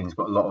behind the scenes,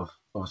 but a lot of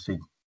obviously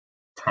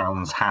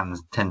Town's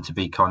hands tend to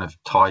be kind of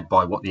tied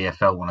by what the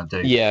EFL want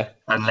to do,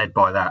 and led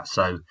by that.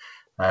 So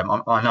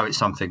I know it's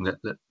something that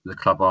the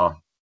club are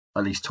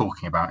at least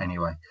talking about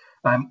anyway.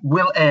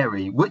 Will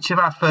Airy, which of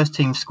our first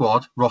team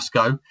squad,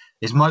 Roscoe,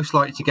 is most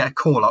likely to get a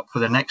call up for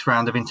the next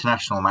round of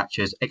international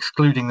matches,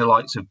 excluding the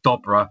likes of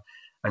Dobra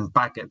and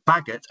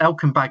Baggett?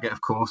 Elkin Baggett,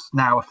 of course,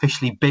 now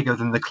officially bigger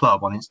than the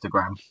club on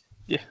Instagram.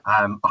 Yeah.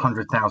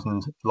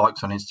 100,000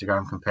 likes on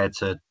Instagram compared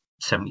to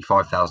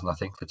 75,000, I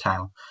think, for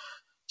Town.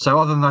 So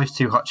other than those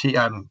two, Hutchie,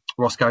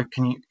 Roscoe,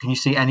 can you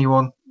see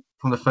anyone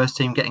from the first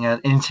team getting an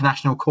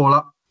international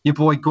call-up? Your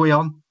boy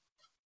Guyon.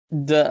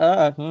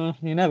 You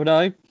never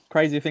know.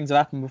 Crazy things have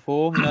happened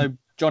before. You know,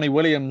 Johnny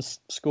Williams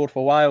scored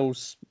for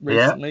Wales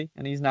recently,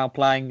 and he's now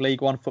playing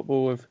League One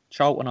football with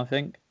Charlton, I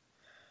think.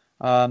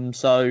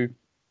 So,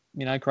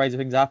 you know, crazy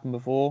things happened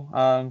before.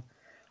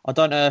 I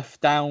don't know if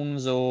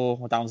Downs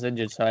Downs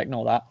injured, so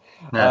ignore that.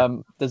 Yeah.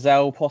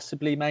 Dazelle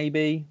possibly,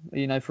 maybe,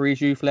 you know, for his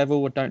youth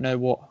level. I don't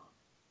know.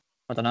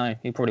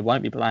 He probably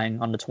won't be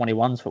playing under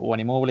 21s football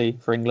anymore, will he,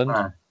 for England?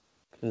 No.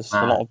 There's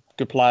a lot of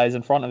good players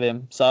in front of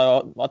him.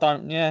 So I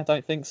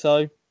don't think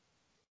so.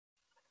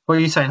 What are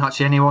you saying,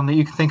 Hutchie? Anyone that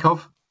you can think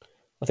of?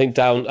 I think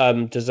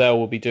Dazelle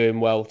will be doing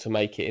well to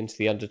make it into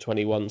the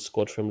under-21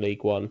 squad from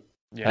League One.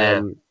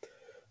 Yeah.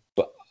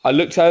 But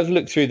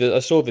I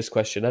saw this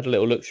question, had a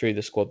little look through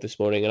the squad this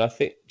morning, and I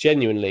think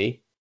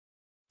genuinely,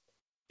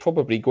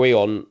 probably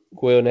Guyon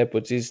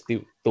Edwards is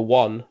the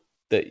one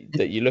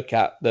that you look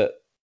at that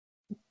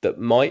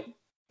might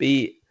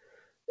be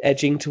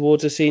edging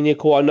towards a senior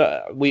call. I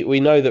know we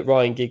know that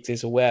Ryan Giggs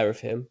is aware of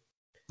him.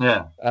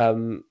 Yeah.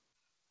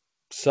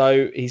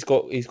 So he's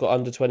got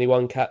under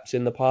 21 caps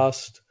in the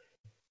past.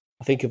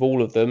 I think of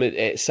all of them,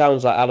 it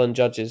sounds like Alan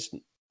Judge's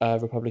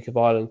Republic of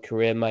Ireland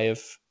career may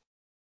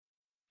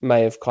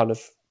have kind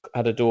of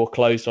had a door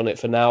closed on it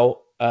for now.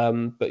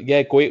 But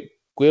yeah,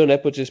 Guyon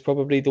Edwards is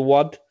probably the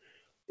one,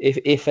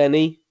 if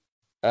any.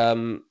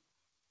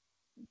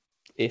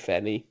 If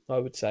any, I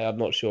would say. I'm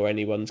not sure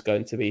anyone's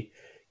going to be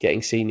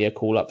getting senior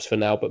call-ups for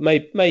now, but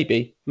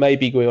maybe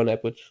Guyon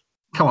Edwards.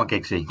 Come on,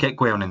 Giggsy, get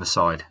Guyon in the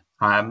side.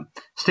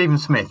 Stephen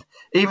Smith,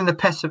 ever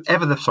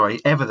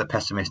the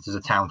pessimist as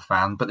a Town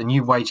fan, but the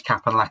new wage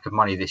cap and lack of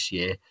money this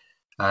year,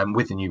 how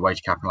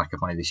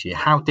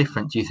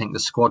different do you think the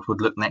squad would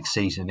look next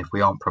season if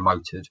we aren't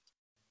promoted?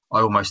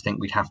 I almost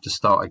think we'd have to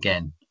start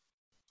again.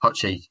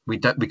 Hutchie, we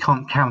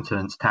can't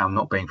countenance Town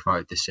not being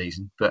promoted this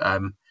season, but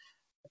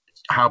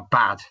how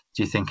bad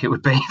do you think it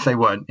would be if they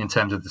weren't in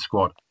terms of the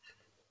squad?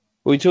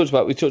 We talked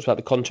about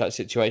the contract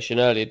situation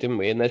earlier, didn't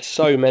we? And there's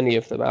so many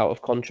of them out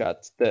of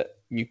contract that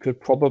you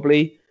could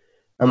probably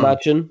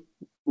imagine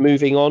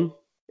moving on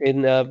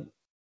in the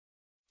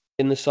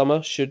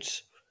summer should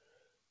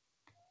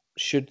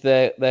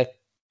the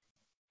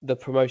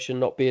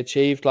promotion not be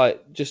achieved.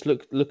 Like, just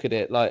look at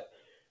it. Like,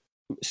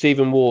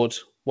 Stephen Ward,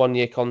 1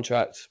 year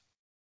contract,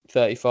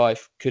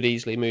 35, could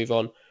easily move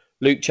on.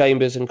 Luke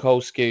Chambers and Cole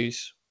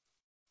Skews,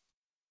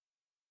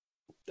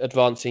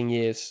 advancing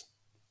years,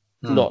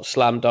 not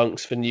slam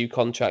dunks for new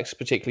contracts,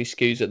 particularly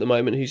Skews at the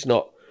moment, who's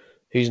not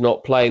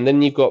playing.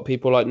 Then you've got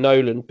people like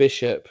Nolan,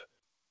 Bishop,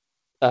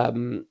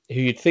 who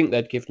you'd think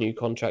they'd give new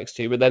contracts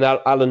to, but then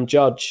Alan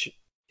Judge,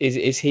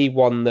 is he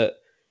one that,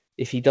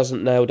 if he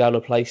doesn't nail down a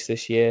place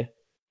this year,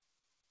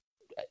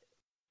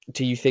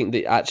 do you think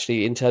that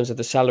actually, in terms of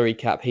the salary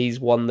cap, he's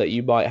one that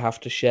you might have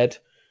to shed?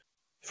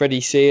 Freddie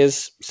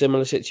Sears,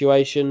 similar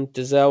situation.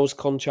 Dazelle's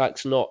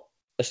contract's not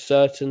as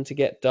certain to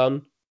get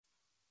done.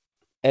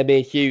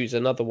 Emir Hughes,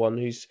 another one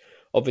who's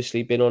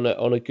obviously been on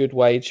a good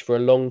wage for a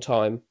long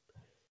time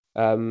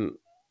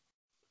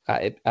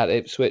at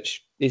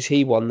Ipswich. Is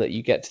he one that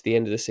you get to the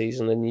end of the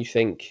season and you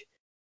think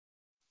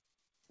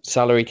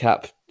salary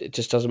cap, it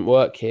just doesn't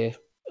work here?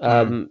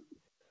 I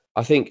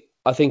think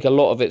a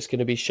lot of it's going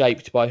to be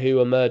shaped by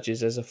who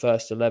emerges as a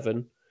first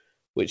 11,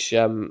 which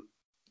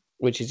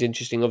is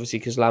interesting, obviously,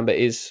 because Lambert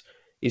is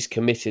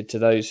committed to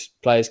those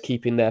players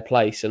keeping their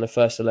place, and a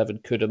first 11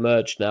 could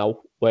emerge now,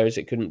 whereas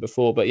it couldn't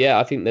before. But yeah,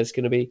 I think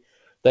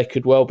there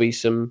could well be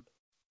some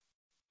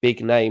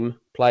big name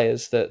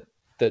players that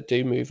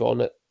do move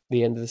on at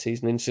the end of the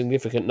season, in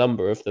significant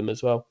number of them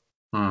as well.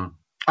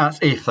 That's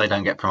if they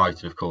don't get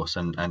promoted, of course,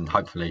 and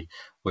hopefully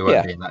we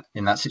won't be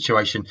in that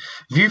situation.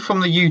 View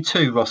from the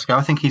U2, Roscoe.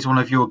 I think he's one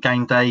of your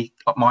game day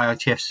My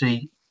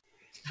ITFC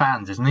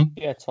fans, isn't he?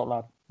 Yeah, top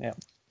lad. Yeah.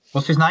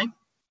 What's his name?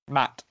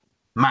 Matt,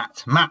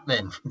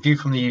 then. View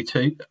from the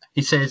U2.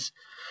 He says,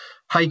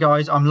 "Hey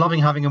guys, I'm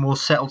loving having a more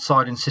settled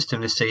side and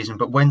system this season,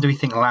 but when do we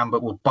think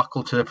Lambert will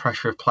buckle to the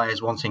pressure of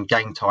players wanting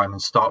game time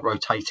and start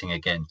rotating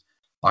again?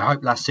 I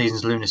hope last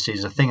season's lunacy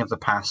is a thing of the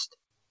past,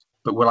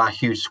 but will our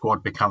huge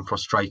squad become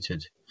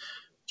frustrated?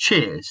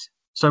 Cheers."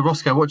 So,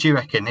 Roscoe, what do you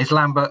reckon? Is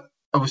Lambert,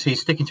 obviously,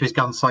 sticking to his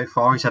guns so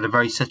far? He's had a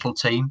very settled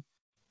team,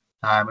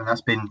 and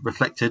that's been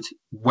reflected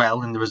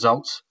well in the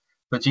results.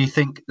 But do you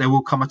think there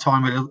will come a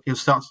time where he'll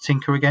start to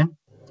tinker again?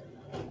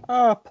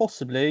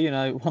 Possibly. You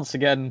know, once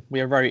again,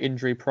 we are very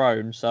injury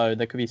prone, so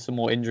there could be some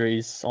more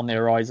injuries on the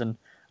horizon.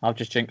 I've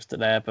just jinxed it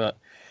there, but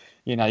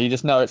you know, you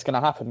just know it's going to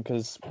happen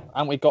because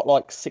haven't we got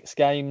like 6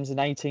 games in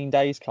 18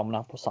 days coming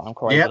up or something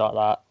crazy like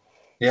that?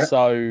 Yeah.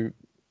 So,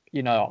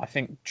 you know, I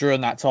think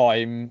during that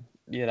time,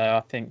 you know,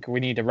 I think we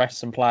need to rest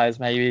some players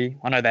maybe.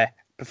 I know they're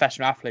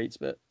professional athletes,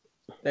 but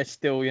there's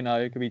still, you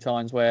know, it could be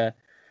times where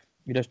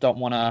you just don't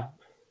want to,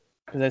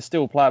 because there's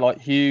still a player like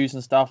Hughes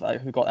and stuff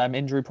who've got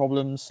injury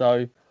problems.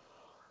 So,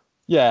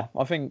 yeah,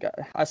 I think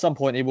at some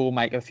point he will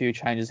make a few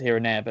changes here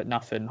and there, but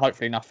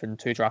hopefully nothing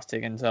too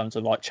drastic in terms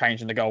of like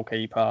changing the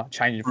goalkeeper,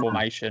 changing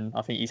formation.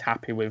 I think he's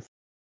happy with.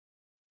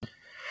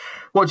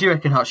 What do you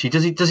reckon, Hutchie?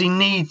 Does he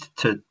need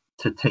to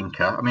to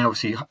tinker. I mean,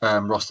 obviously,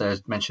 Ross there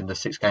has mentioned the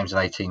 6 games in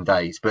 18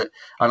 days, but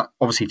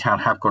obviously Town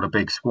have got a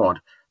big squad.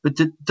 But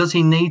does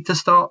he need to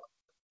start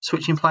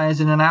switching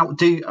players in and out?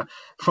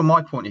 From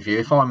my point of view,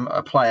 if I'm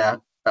a player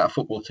at a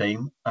football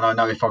team and I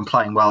know if I'm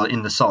playing well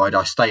in the side,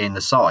 I stay in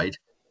the side.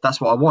 That's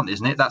what I want,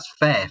 isn't it? That's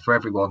fair for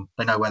everyone.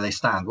 They know where they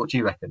stand. What do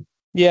you reckon?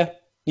 Yeah,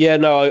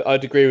 no,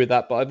 I'd agree with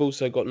that. But I've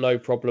also got no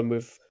problem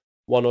with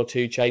 1 or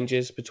 2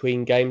 changes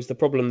between games. The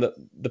problem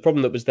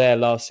that was there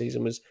last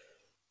season was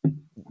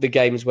the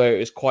games where it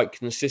was quite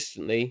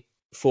consistently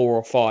 4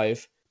 or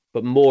 5,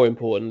 but more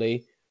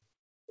importantly,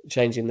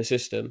 changing the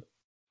system.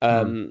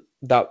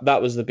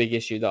 That was the big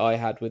issue that I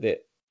had with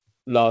it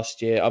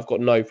last year. I've got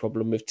no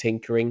problem with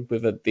tinkering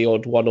with the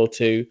odd 1 or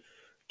 2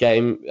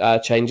 game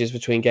changes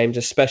between games,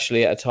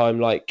 especially at a time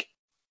like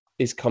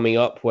is coming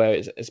up where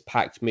it's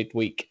packed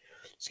midweek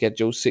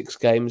schedule, 6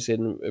 games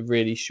in a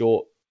really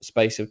short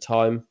space of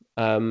time.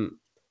 I'll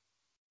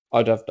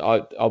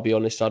be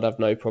honest, I'd have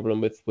no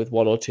problem with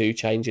 1 or 2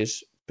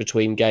 changes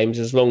between games,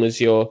 as long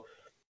as you're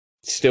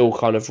still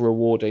kind of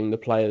rewarding the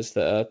players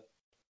that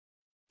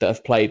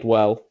have played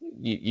well.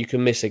 You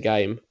can miss a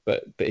game,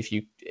 but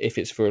if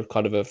it's for a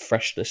kind of a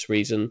freshness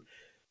reason,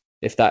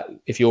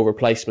 if your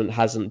replacement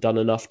hasn't done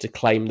enough to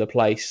claim the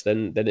place,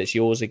 then it's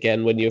yours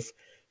again when you've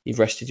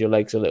rested your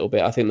legs a little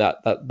bit. I think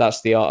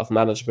that's the art of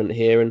management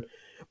here. And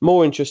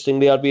more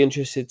interestingly, I'd be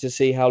interested to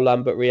see how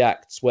Lambert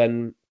reacts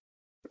when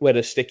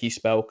a sticky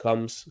spell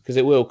comes, because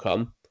it will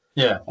come.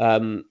 Yeah.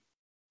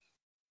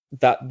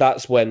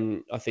 That's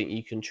when I think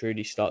you can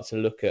truly start to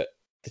look at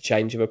the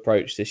change of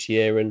approach this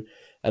year and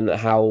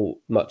how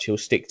much he'll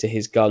stick to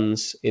his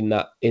guns in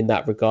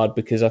that regard,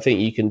 because I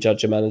think you can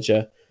judge a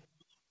manager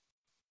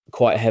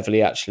quite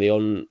heavily actually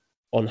on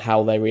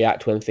how they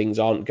react when things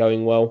aren't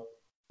going well.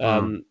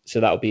 So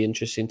that'll be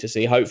interesting to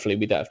see. Hopefully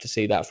we don't have to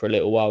see that for a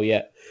little while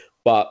yet,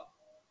 but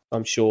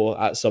I'm sure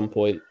at some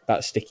point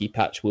that sticky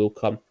patch will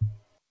come.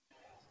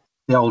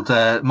 The old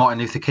Martin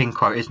Luther King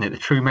quote, isn't it? The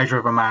true measure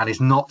of a man is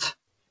not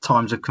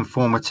times of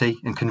conformity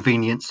and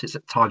convenience, it's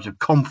at times of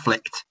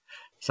conflict.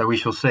 So we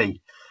shall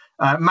see.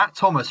 Matt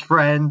Thomas,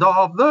 friend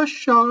of the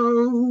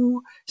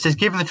show, says,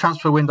 given the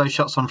transfer window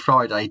shuts on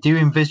Friday, do you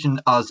envision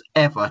us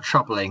ever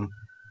troubling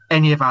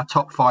any of our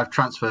top 5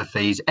 transfer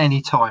fees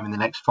any time in the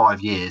next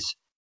 5 years?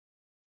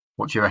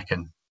 What do you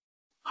reckon,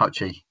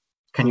 Hutchie?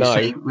 Can you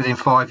see within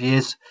 5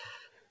 years?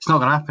 It's not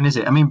going to happen, is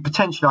it? I mean,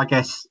 potentially, I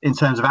guess, in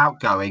terms of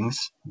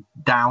outgoings,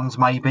 Downs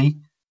maybe.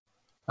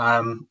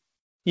 In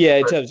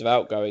terms of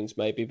outgoings,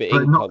 maybe,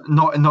 but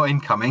not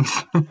incomings.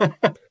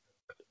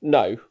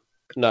 No.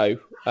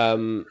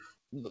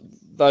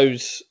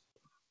 Those,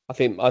 I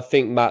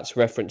think Matt's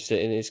referenced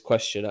it in his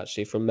question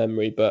actually from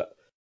memory, but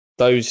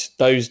those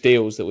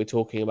deals that we're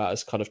talking about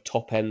as kind of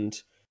top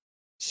end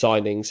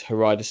signings,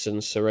 Hreidarsson,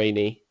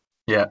 Serini,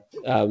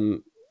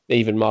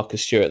 even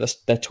Marcus Stewart,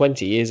 they're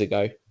 20 years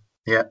ago.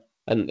 Yeah.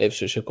 And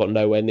Ipswich have got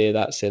nowhere near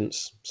that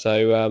since.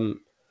 So,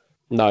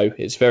 no,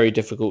 it's very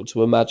difficult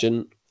to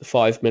imagine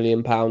 £5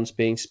 million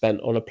being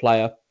spent on a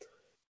player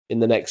in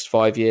the next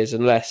 5 years,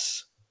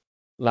 unless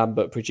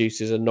Lambert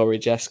produces a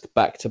Norwich-esque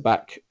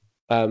back-to-back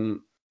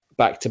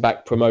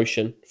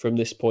promotion from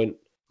this point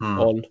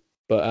on.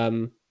 But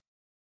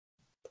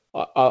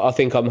I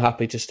think I'm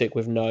happy to stick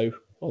with no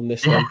on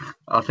this one.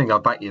 I think I'll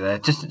back you there.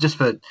 Just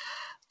for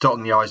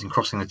dotting the I's and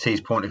crossing the T's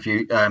point of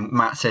view,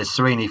 Matt says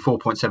Serini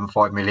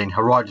 4.75 million,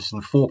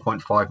 Hreidarsson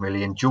 4.5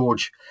 million,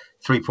 George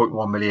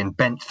 3.1 million,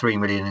 Bent 3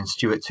 million, and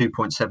Stewart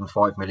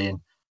 2.75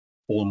 million,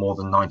 all more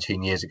than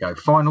 19 years ago.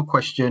 Final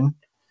question.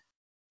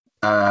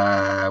 Where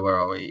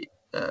are we?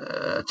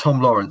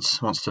 Tom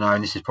Lawrence wants to know,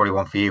 and this is probably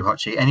one for you,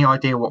 Hutchie. Any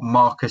idea what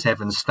Marcus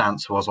Evans'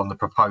 stance was on the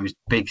proposed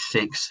Big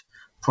Six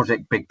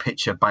Project Big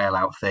Picture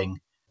bailout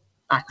thing?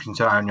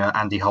 Accrington owner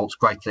Andy Holt's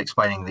great at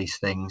explaining these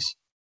things.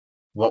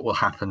 What will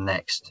happen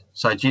next?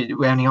 So do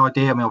you have any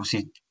idea? I mean,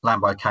 obviously,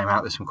 Lambo came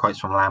out. There's some quotes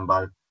from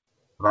Lambo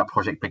about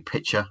Project Big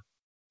Picture.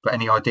 But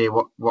any idea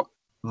what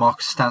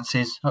Marcus' stance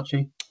is,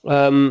 Hutchie?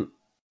 I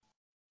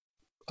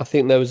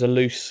think there was a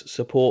loose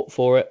support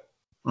for it.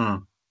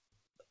 Beyond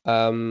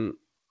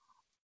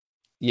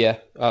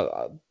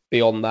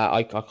that,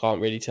 I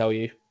can't really tell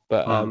you.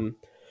 But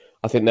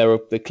I think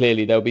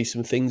there'll be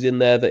some things in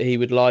there that he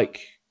would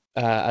like,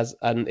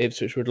 and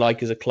Ipswich would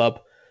like as a club,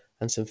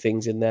 and some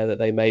things in there that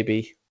they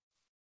maybe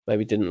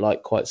didn't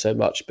like quite so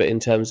much. But in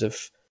terms of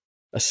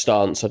a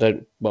stance,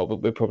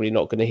 we're probably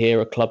not going to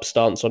hear a club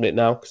stance on it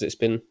now because it's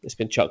been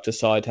chucked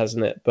aside,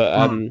 hasn't it?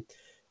 But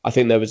I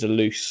think there was a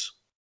loose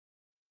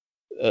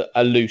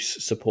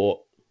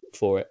support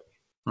for it.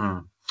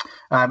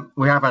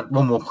 We have had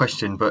one more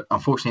question, but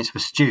unfortunately it's for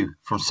Stu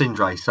from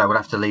Sindre, so we'll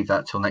have to leave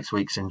that till next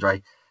week,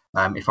 Sindre,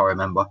 if I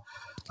remember.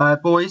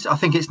 Boys, I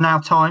think it's now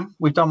time.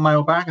 We've done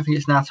mailbag. I think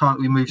it's now time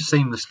that we move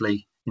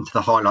seamlessly into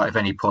the highlight of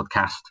any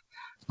podcast,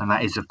 and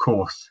that is, of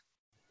course,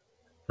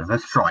 the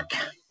strike.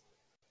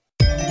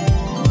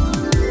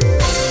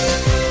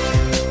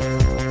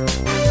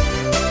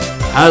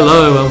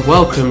 Hello and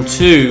welcome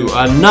to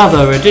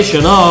another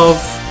edition of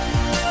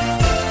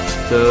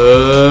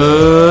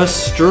The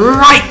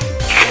Strike!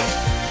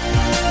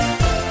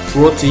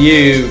 Brought to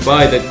you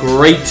by the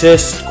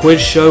greatest quiz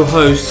show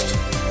host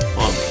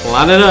on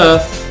planet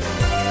Earth,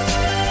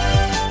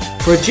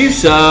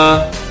 producer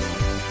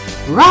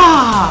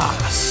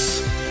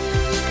Ross.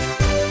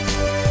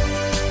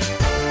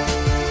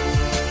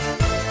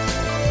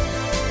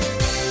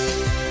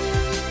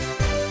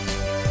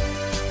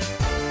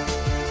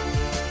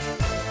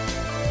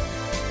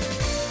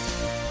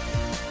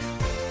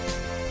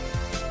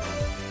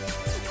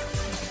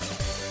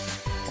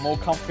 I'm all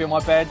comfy on my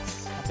beds.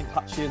 I think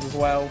Hutchie is as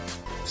well.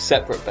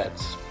 Separate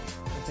beds.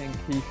 I think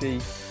Keithy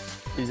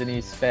is in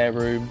his spare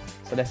room.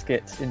 So let's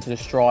get into the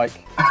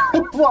strike.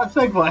 What a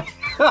segue.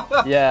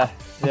 yeah.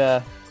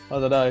 I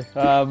don't know.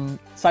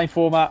 Same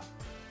format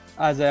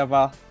as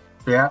ever.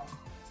 Yeah.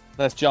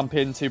 Let's jump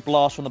into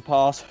Blast from the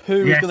Past.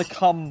 Who is going to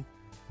come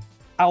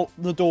out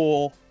the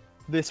door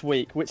this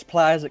week? Which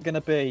player is it going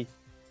to be?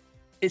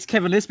 It's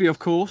Kevin Lisby, of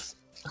course.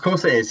 Of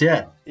course it is,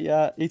 yeah.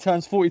 He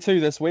turns 42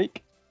 this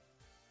week.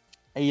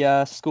 He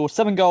scored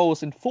 7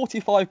 goals in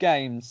 45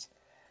 games,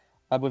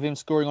 with him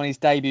scoring on his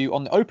debut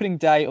on the opening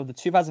day of the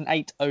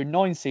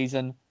 2008-09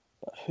 season.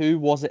 But who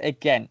was it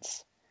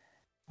against?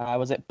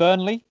 Was it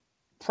Burnley,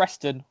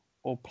 Preston,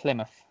 or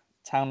Plymouth?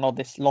 Town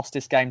lost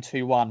this game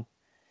 2-1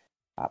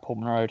 at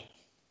Pullman Road.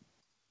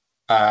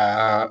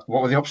 What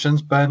were the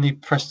options? Burnley,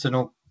 Preston,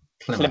 or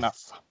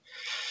Plymouth?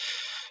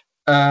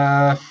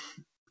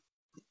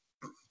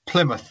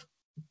 Plymouth.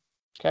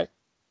 Okay.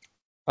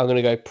 I'm going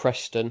to go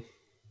Preston.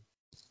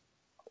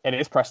 It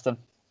is Preston.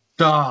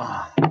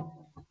 Ah.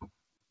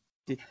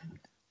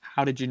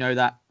 How did you know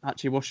that?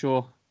 Actually, what's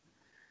your...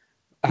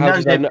 He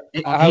knows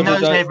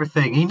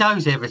everything. He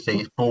knows everything.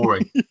 It's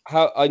boring.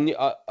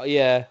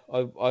 I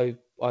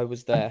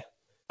was there.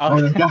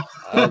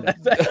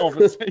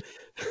 Obviously.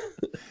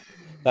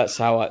 That's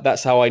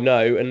how I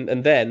know.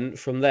 And then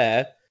from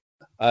there,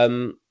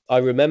 I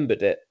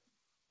remembered it.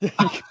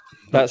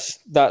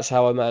 That's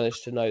how I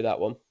managed to know that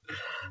one.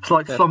 It's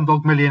like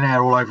Slumdog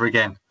Millionaire all over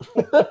again.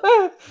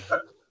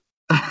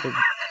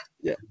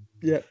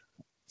 Yeah.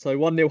 So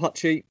 1-0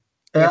 Hutchie.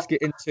 Let's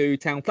get into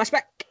Town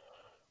flashback.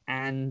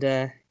 And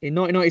in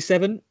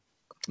 1997,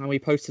 and we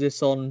posted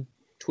this on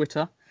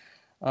Twitter,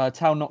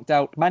 Town knocked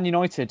out Man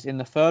United in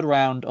the third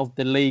round of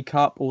the League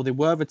Cup, or the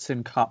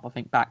Worthington Cup, I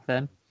think, back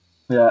then.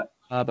 Yeah.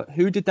 But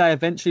who did they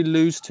eventually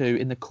lose to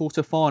in the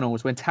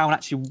quarterfinals when Town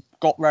actually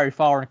got very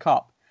far in the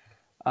cup?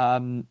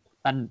 And,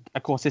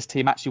 of course, this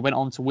team actually went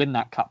on to win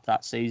that cup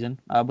that season.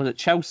 Was it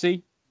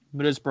Chelsea,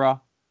 Middlesbrough,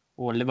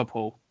 or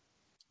Liverpool?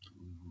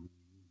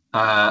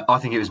 I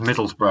think it was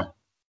Middlesbrough.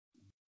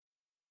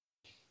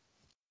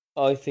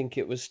 I think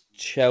it was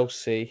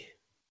Chelsea.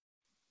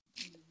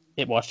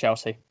 It was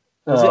Chelsea.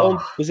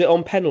 Was it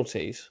on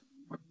penalties?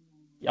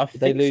 I think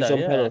they lose so,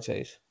 on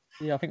penalties.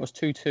 Yeah, I think it was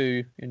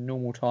 2-2 in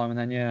normal time, and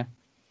then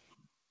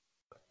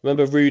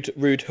Remember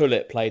Ruud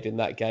Gullit played in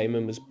that game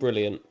and was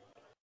brilliant.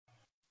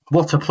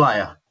 What a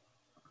player!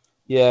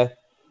 Yeah,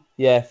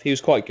 he was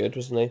quite good,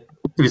 wasn't he?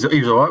 He was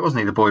all right, wasn't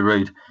he, the boy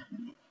Ruud?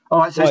 All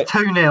right, so it's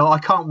 2-0. I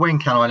can't win,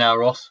 can I now,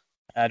 Ross?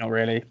 Not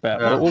really,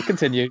 but we'll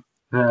continue.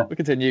 Yeah. We'll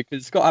continue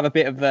because it's got to have a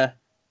bit of a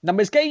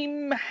numbers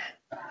game.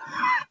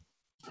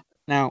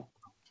 Now,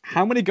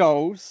 how many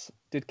goals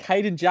did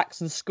Caden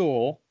Jackson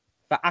score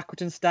for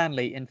Accrington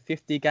Stanley in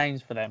 50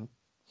 games for them?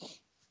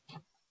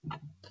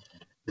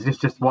 Is this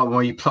just one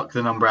where you pluck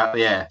the number out of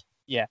the air?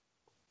 Yeah.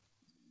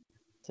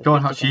 So go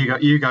on,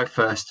 Hutchie, you go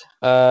first.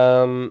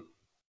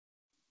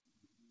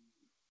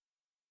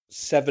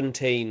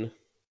 17.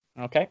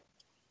 Okay.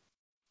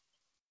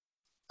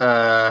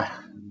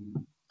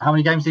 How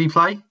many games did he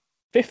play?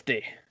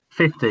 50.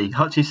 50.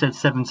 Hutchie said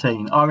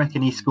 17. I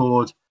reckon he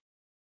scored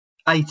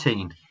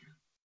 18.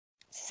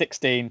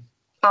 16.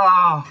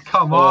 Oh,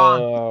 come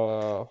on.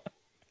 Oh.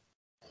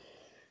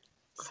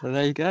 So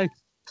there you go.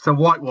 It's a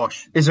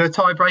whitewash. Is there a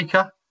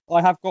tiebreaker?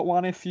 I have got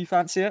one if you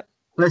fancy it.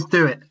 Let's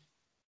do it.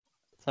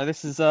 So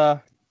this is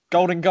a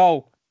golden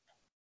goal.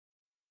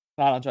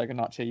 No, I'm joking,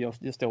 Hutchie. You're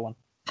still one.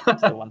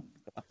 Still one.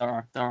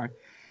 Don't worry.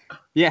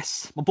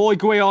 Yes, my boy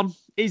Guion,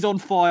 he's on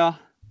fire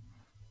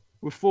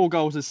with 4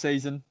 goals this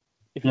season,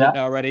 if you didn't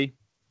know already.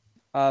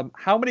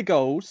 How many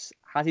goals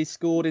has he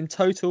scored in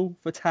total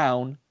for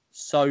Town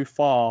so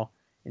far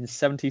in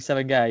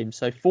 77 games?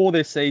 So 4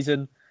 this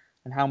season,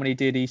 and how many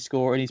did he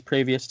score in his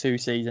previous 2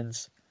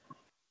 seasons?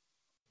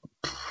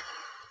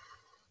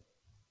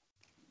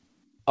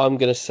 I'm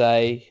going to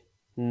say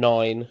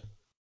 9.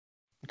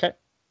 Okay.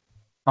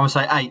 I'm going to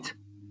say 8.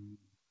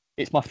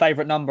 It's my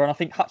favourite number, and I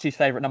think Hutchie's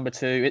favourite number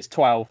too. It's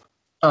 12.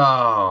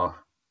 Oh.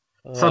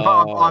 So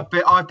I've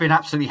been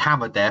absolutely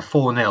hammered there,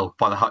 4-0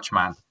 by the Hutch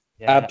man.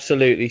 Yeah.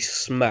 Absolutely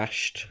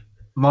smashed.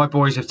 My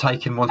boys have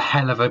taken one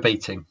hell of a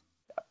beating.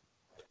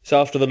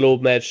 So after the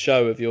Lord Mayor's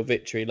show of your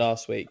victory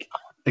last week.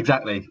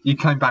 Exactly. You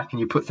came back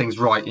and you put things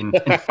right in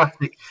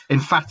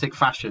emphatic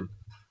fashion.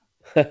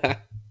 And,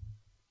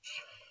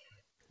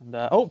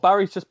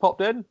 Barry's just popped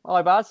in.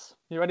 Hi, Baz.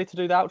 You ready to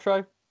do the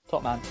outro?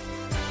 Top man.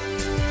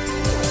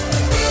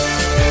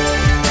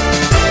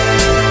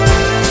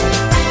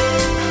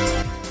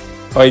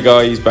 Hi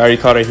guys, Barry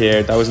Cotter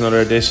here. That was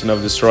another edition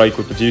of The Strike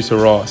with producer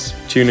Ross.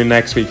 Tune in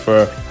next week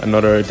for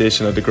another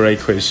edition of The Great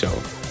Quiz Show.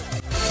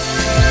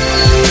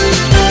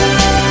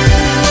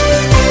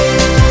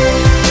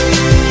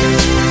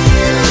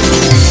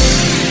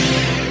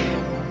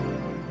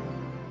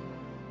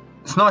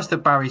 It's nice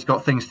that Barry's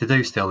got things to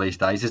do still these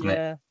days, isn't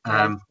it?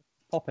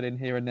 Pop it in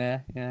here and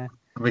there. Yeah,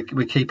 we're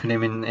keeping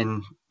him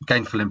in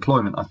gainful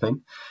employment, I think.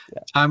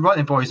 Yeah. Right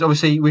then, boys.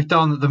 Obviously, we've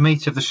done the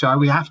meat of the show.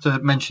 We have to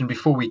mention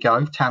before we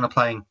go, Town are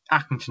playing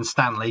Accrington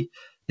Stanley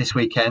this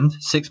weekend.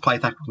 6th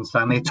place Accrington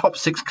Stanley, a top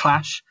 6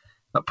 clash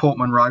at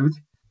Portman Road.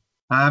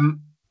 How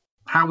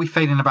are we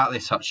feeling about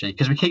this, Hutchie?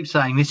 Because we keep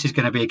saying this is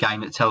going to be a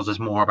game that tells us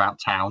more about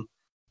Town.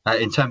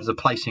 In terms of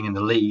placing in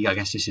the league, I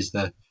guess this is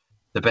the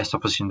best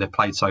opposition they've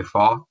played so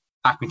far.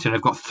 Accrington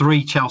have got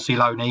 3 Chelsea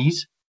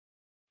loanees,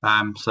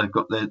 so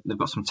they've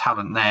got some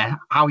talent there.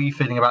 How are you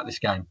feeling about this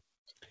game?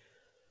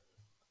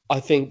 I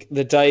think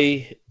the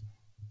day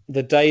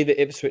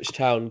that Ipswich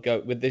Town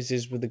go with this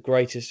is with the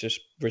greatest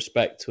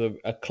respect to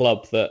a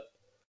club that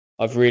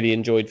I've really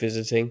enjoyed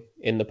visiting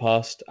in the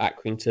past.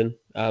 Accrington,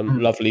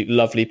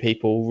 lovely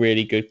people,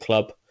 really good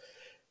club.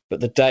 But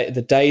the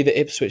day that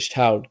Ipswich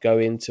Town go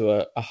into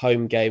a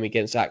home game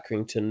against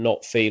Accrington,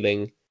 not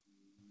feeling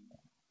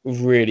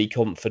really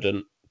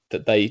confident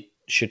that they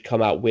should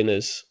come out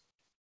winners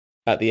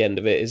at the end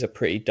of it, is a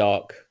pretty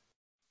dark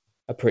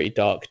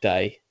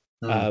day.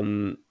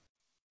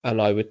 And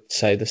I would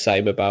say the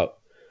same about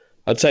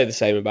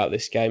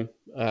this game.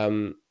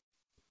 I'm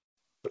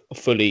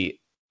fully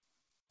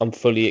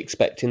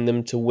expecting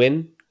them to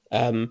win.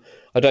 I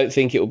don't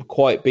think it will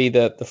quite be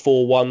the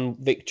 4-1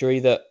 victory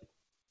that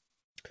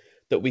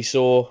we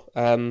saw.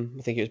 I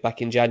think it was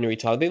back in January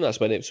time. I think that's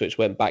when Ipswich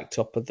went back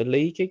top of the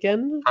league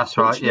again. That's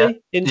right, yeah.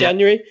 In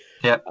January.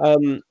 Yeah.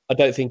 I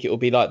don't think it will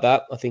be like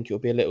that. I think it will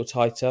be a little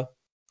tighter.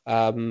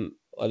 I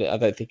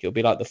don't think it will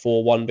be like the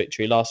 4-1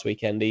 victory last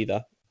weekend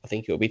either. I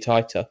think it will be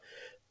tighter.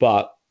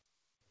 But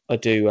I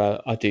do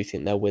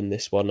think they'll win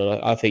this one,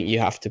 and I think you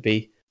have to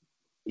be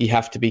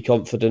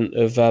confident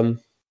of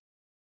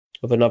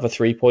another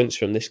 3 points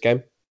from this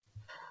game.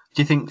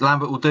 Do you think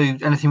Lambert will do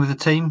anything with the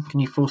team? Can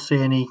you foresee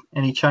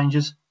any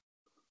changes?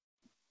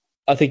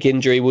 I think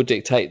injury will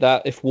dictate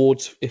that. If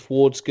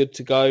Ward's good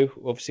to go,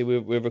 obviously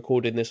we're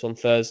recording this on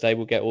Thursday.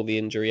 We'll get all the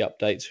injury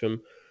updates from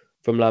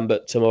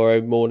Lambert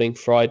tomorrow morning,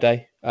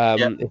 Friday.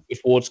 If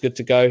Ward's good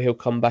to go, he'll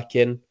come back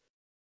in.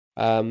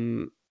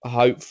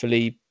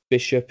 Hopefully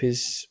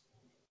Bishop's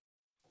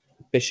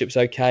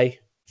okay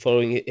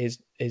following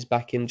his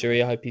back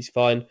injury. I hope he's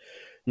fine.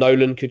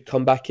 Nolan could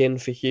come back in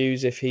for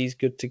Hughes if he's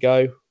good to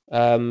go.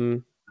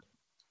 And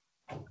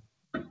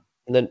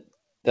then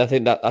I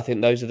think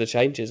those are the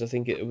changes. I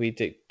think it will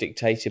be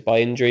dictated by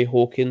injury.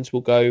 Hawkins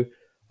will go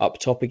up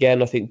top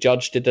again. I think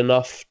Judge did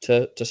enough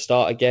to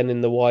start again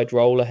in the wide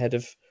role ahead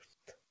of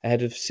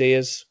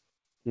Sears,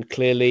 and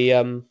clearly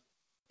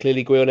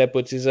Gwion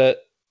Edwards is a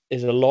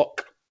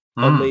lock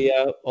on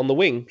the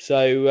wing.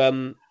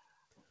 So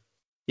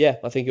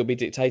I think it'll be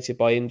dictated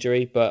by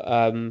injury,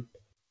 but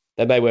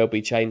there may well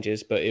be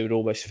changes. But it would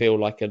almost feel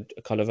like a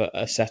kind of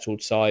a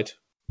settled side.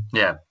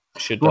 Yeah.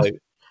 Should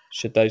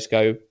those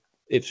go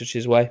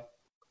Ipswich's way?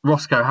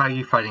 Roscoe, how are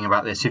you feeling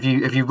about this? Have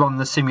you run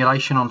the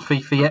simulation on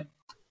FIFA yet?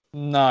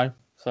 No,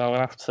 so I'll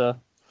have to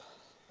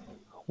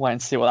wait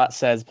and see what that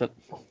says. But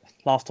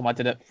last time I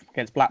did it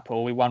against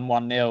Blackpool, we won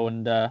 1-0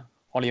 and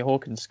Ollie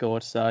Hawkins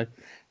scored, so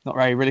not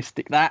very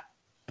realistic that.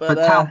 But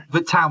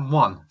Town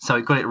won, so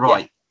it got it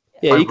right.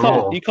 Yeah, you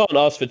can't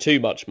ask for too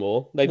much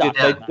more. They did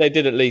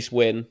at least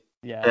win.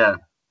 Yeah.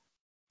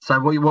 So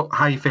how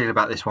are you feeling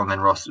about this one then,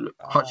 Ross?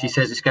 Hutchie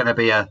says it's going to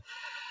be a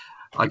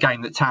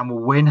game that Town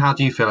will win. How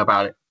do you feel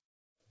about it?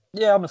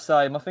 Yeah, I'm the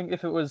same. I think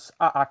if it was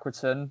at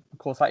Accrington, of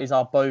course, that is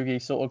our bogey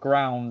sort of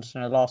ground.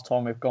 Last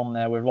time we've gone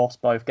there, we've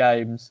lost both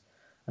games.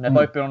 And they've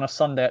both been on a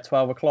Sunday at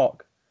 12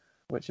 o'clock,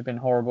 which have been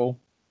horrible.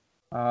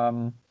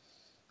 I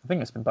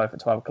think it's been both at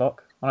 12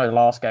 o'clock. I know the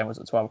last game was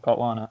at 12 o'clock,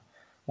 wasn't it?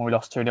 When we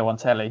lost 2-0 on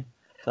telly.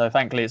 So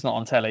thankfully it's not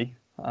on telly.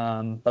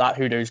 But that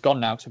hoodoo's gone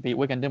now because we beat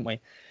Wigan, didn't we?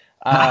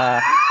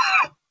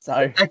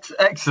 So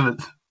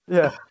excellent.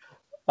 Yeah.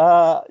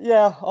 I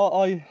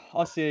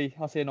see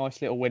a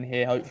nice little win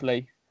here,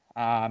 hopefully.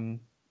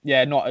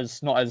 Not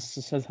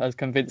as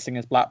convincing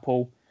as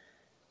Blackpool.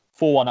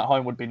 4-1 at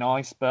home would be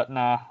nice, but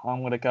nah,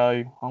 I'm gonna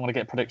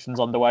get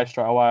predictions underway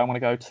straight away. I'm gonna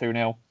go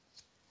 2-0.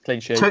 Clean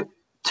sheet.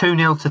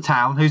 2-0 to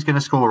Town. Who's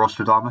gonna score,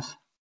 Rostradamus?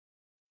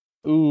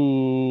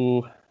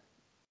 Ooh.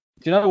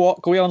 Do you know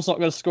what? Guyon's not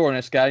gonna score in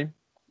this game.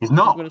 He's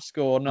not going to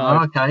score, no.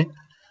 Oh, okay.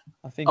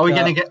 I think. Are we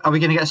going to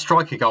get a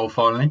striker goal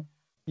finally?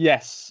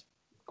 Yes.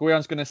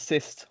 Guyon's going to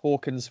assist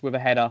Hawkins with a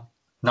header.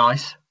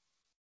 Nice.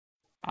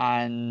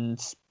 And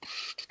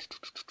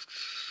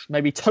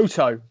maybe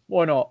Toto.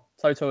 Why not?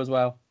 Toto as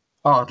well.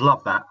 Oh, I'd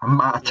love that.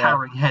 A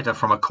towering header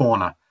from a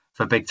corner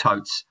for Big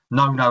Totes.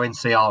 No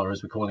Nsiala,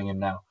 as we're calling him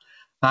now.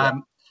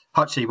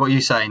 Hutchie, what are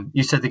you saying?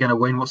 You said they're going to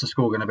win. What's the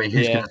score going to be?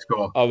 Who's going to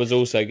score? I was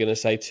also going to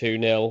say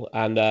 2-0.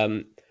 And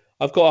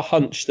I've got a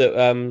hunch that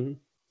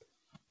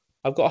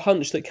I've got a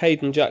hunch that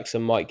Caden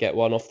Jackson might get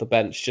one off the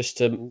bench just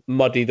to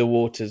muddy the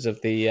waters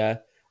of the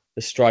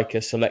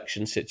striker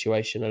selection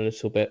situation a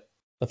little bit.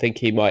 I think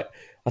he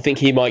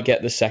might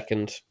get the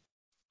second.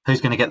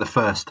 Who's going to get the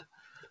first?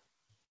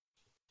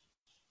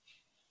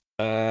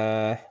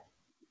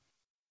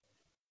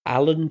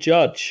 Alan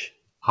Judge.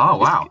 Oh,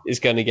 wow. Is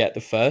going to get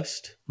the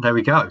first. There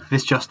we go.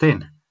 This just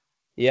in.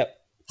 Yep.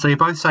 So you're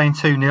both saying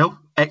 2-0.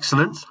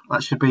 Excellent.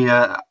 That should be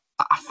a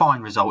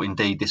fine result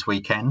indeed this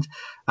weekend.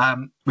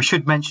 We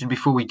should mention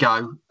before we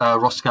go,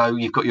 Roscoe,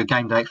 you've got your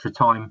Game Day Extra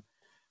Time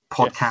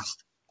podcast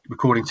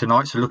recording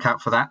tonight, so look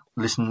out for that.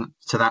 Listen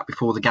to that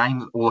before the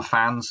game, all the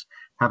fans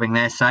having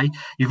their say.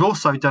 You've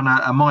also done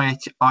a My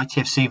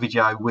ITFC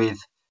video with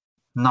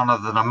none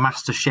other than a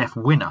MasterChef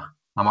winner.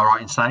 Am I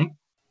right in saying?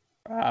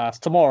 It's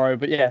tomorrow,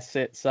 but yes,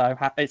 it's going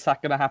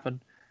to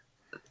happen.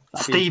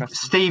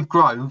 Steve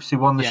Groves, who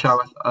won the show,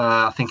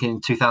 I think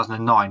in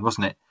 2009,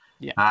 wasn't it?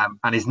 Yeah.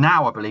 And is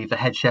now, I believe, the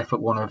head chef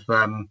at one of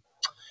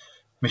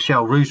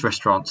Michel Roux's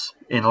restaurants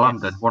in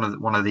London, one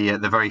of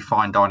the very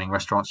fine dining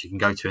restaurants you can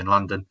go to in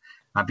London.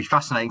 It'd be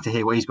fascinating to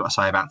hear what he's got to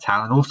say about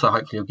town, and also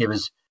hopefully he'll give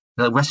us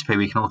a recipe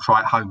we can all try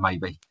at home,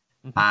 maybe.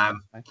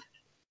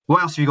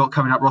 What else have you got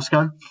coming up,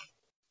 Roscoe?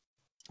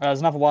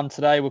 There's another one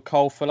today with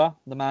Cole Fuller,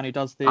 the man who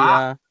does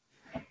the.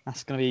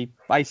 That's going to be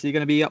basically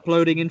going to be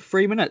uploading in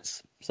 3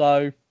 minutes.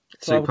 So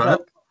 12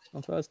 o'clock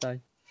on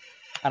Thursday,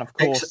 and of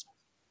course,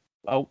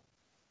 I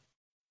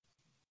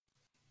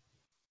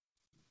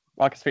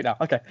can speak now.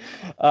 Okay,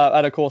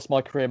 and of course,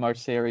 my career mode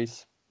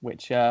series,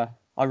 which I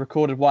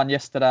recorded one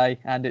yesterday,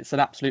 and it's an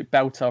absolute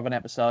belter of an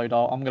episode.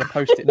 I'm going to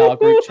post it in our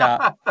group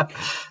chat.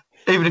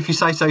 Even if you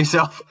say so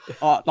yourself.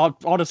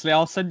 Honestly,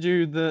 I'll send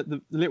you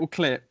the little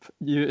clip.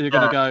 You're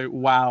going to go,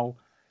 wow.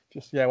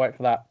 Just wait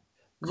for that.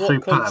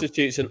 What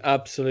constitutes an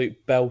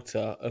absolute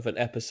belter of an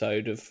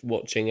episode of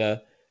watching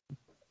a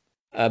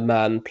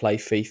man play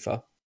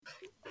FIFA?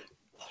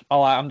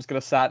 Oh, I'm just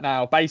going to say it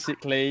now.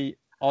 Basically,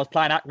 I was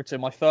playing Accrington,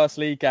 my first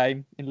league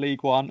game in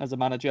League One as a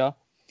manager.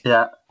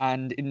 Yeah.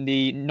 And in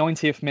the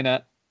 90th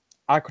minute,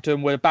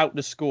 Accrington were about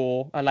to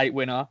score a late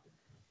winner.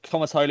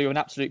 Thomas Holy with an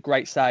absolute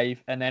great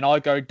save. And then I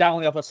go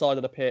down the other side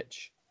of the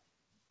pitch,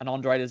 and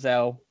Andre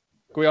Dezelle,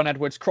 Guion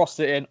Edwards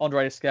crossed it in,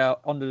 Andre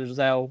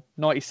Dezelle,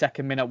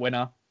 92nd minute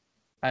winner.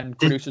 And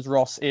Producers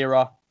Ross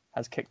era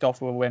has kicked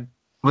off with a win.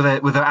 With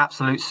the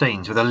absolute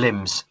scenes, with the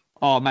limbs.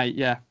 Oh, mate,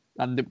 yeah.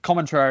 And the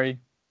commentary,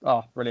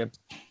 brilliant.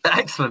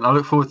 Excellent. I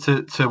look forward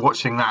to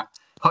watching that.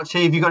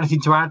 Hutchie, have you got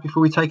anything to add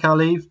before we take our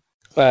leave?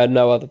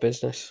 No other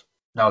business.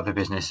 No other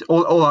business.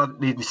 All I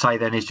need to say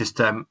then is just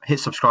hit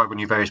subscribe on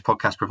your various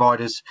podcast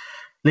providers.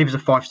 Leave us a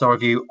 5-star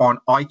review on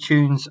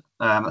iTunes.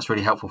 That's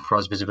really helpful for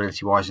us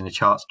visibility-wise in the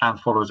charts. And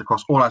follow us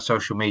across all our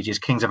social medias,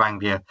 Kings of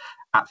Anglia,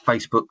 at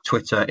Facebook,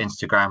 Twitter,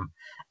 Instagram,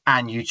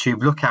 and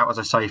YouTube. Look out, as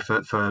I say,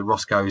 for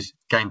Roscoe's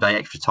Game Day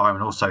Extra Time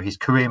and also his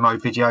career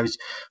mode videos.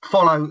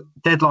 Follow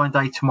Deadline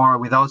Day tomorrow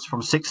with us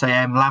from 6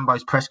 a.m.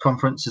 Lambo's press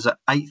conference is at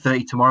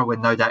 8:30 tomorrow,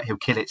 when no doubt he'll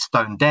kill it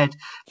stone dead,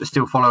 but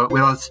still follow it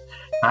with us.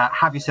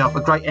 Have yourself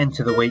a great end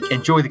to the week.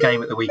 Enjoy the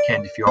game at the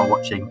weekend if you are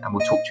watching, and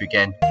we'll talk to you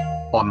again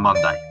on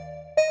Monday.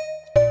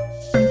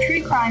 From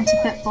true crime to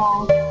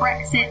football,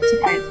 Brexit to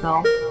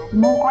Codeville. For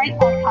more great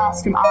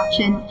podcasts from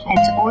Archon, head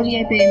to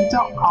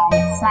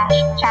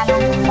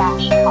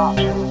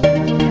audioboom.com/channel/Archon.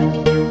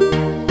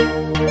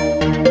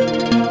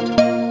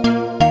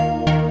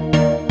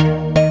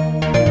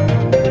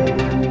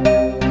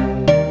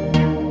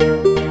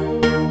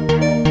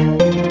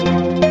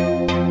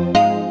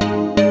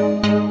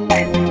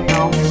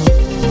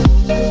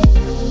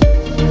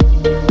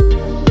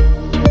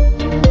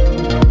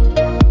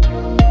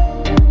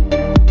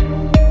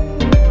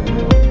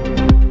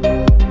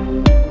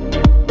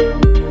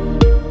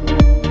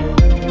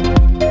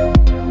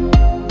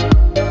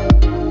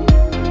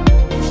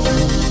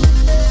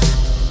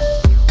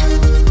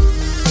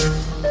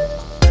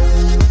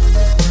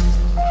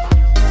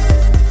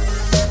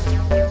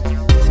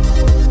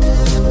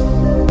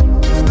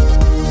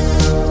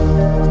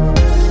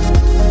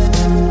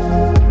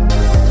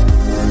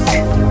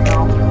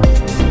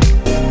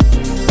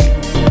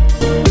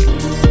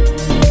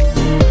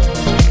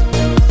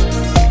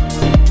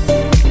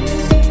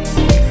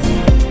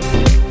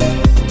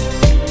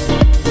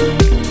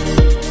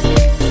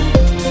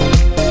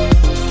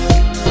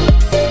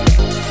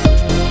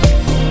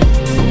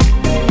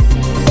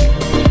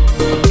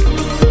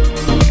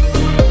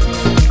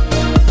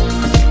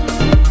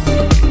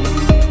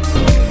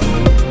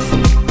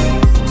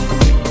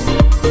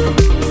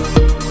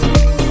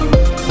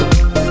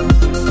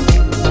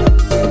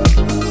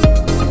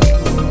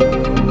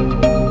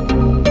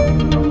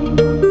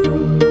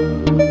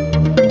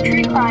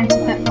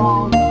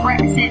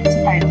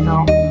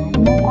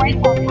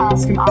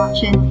 From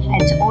Archon,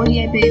 head to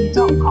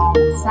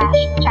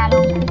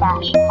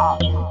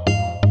audioboom.com/channel/Archon.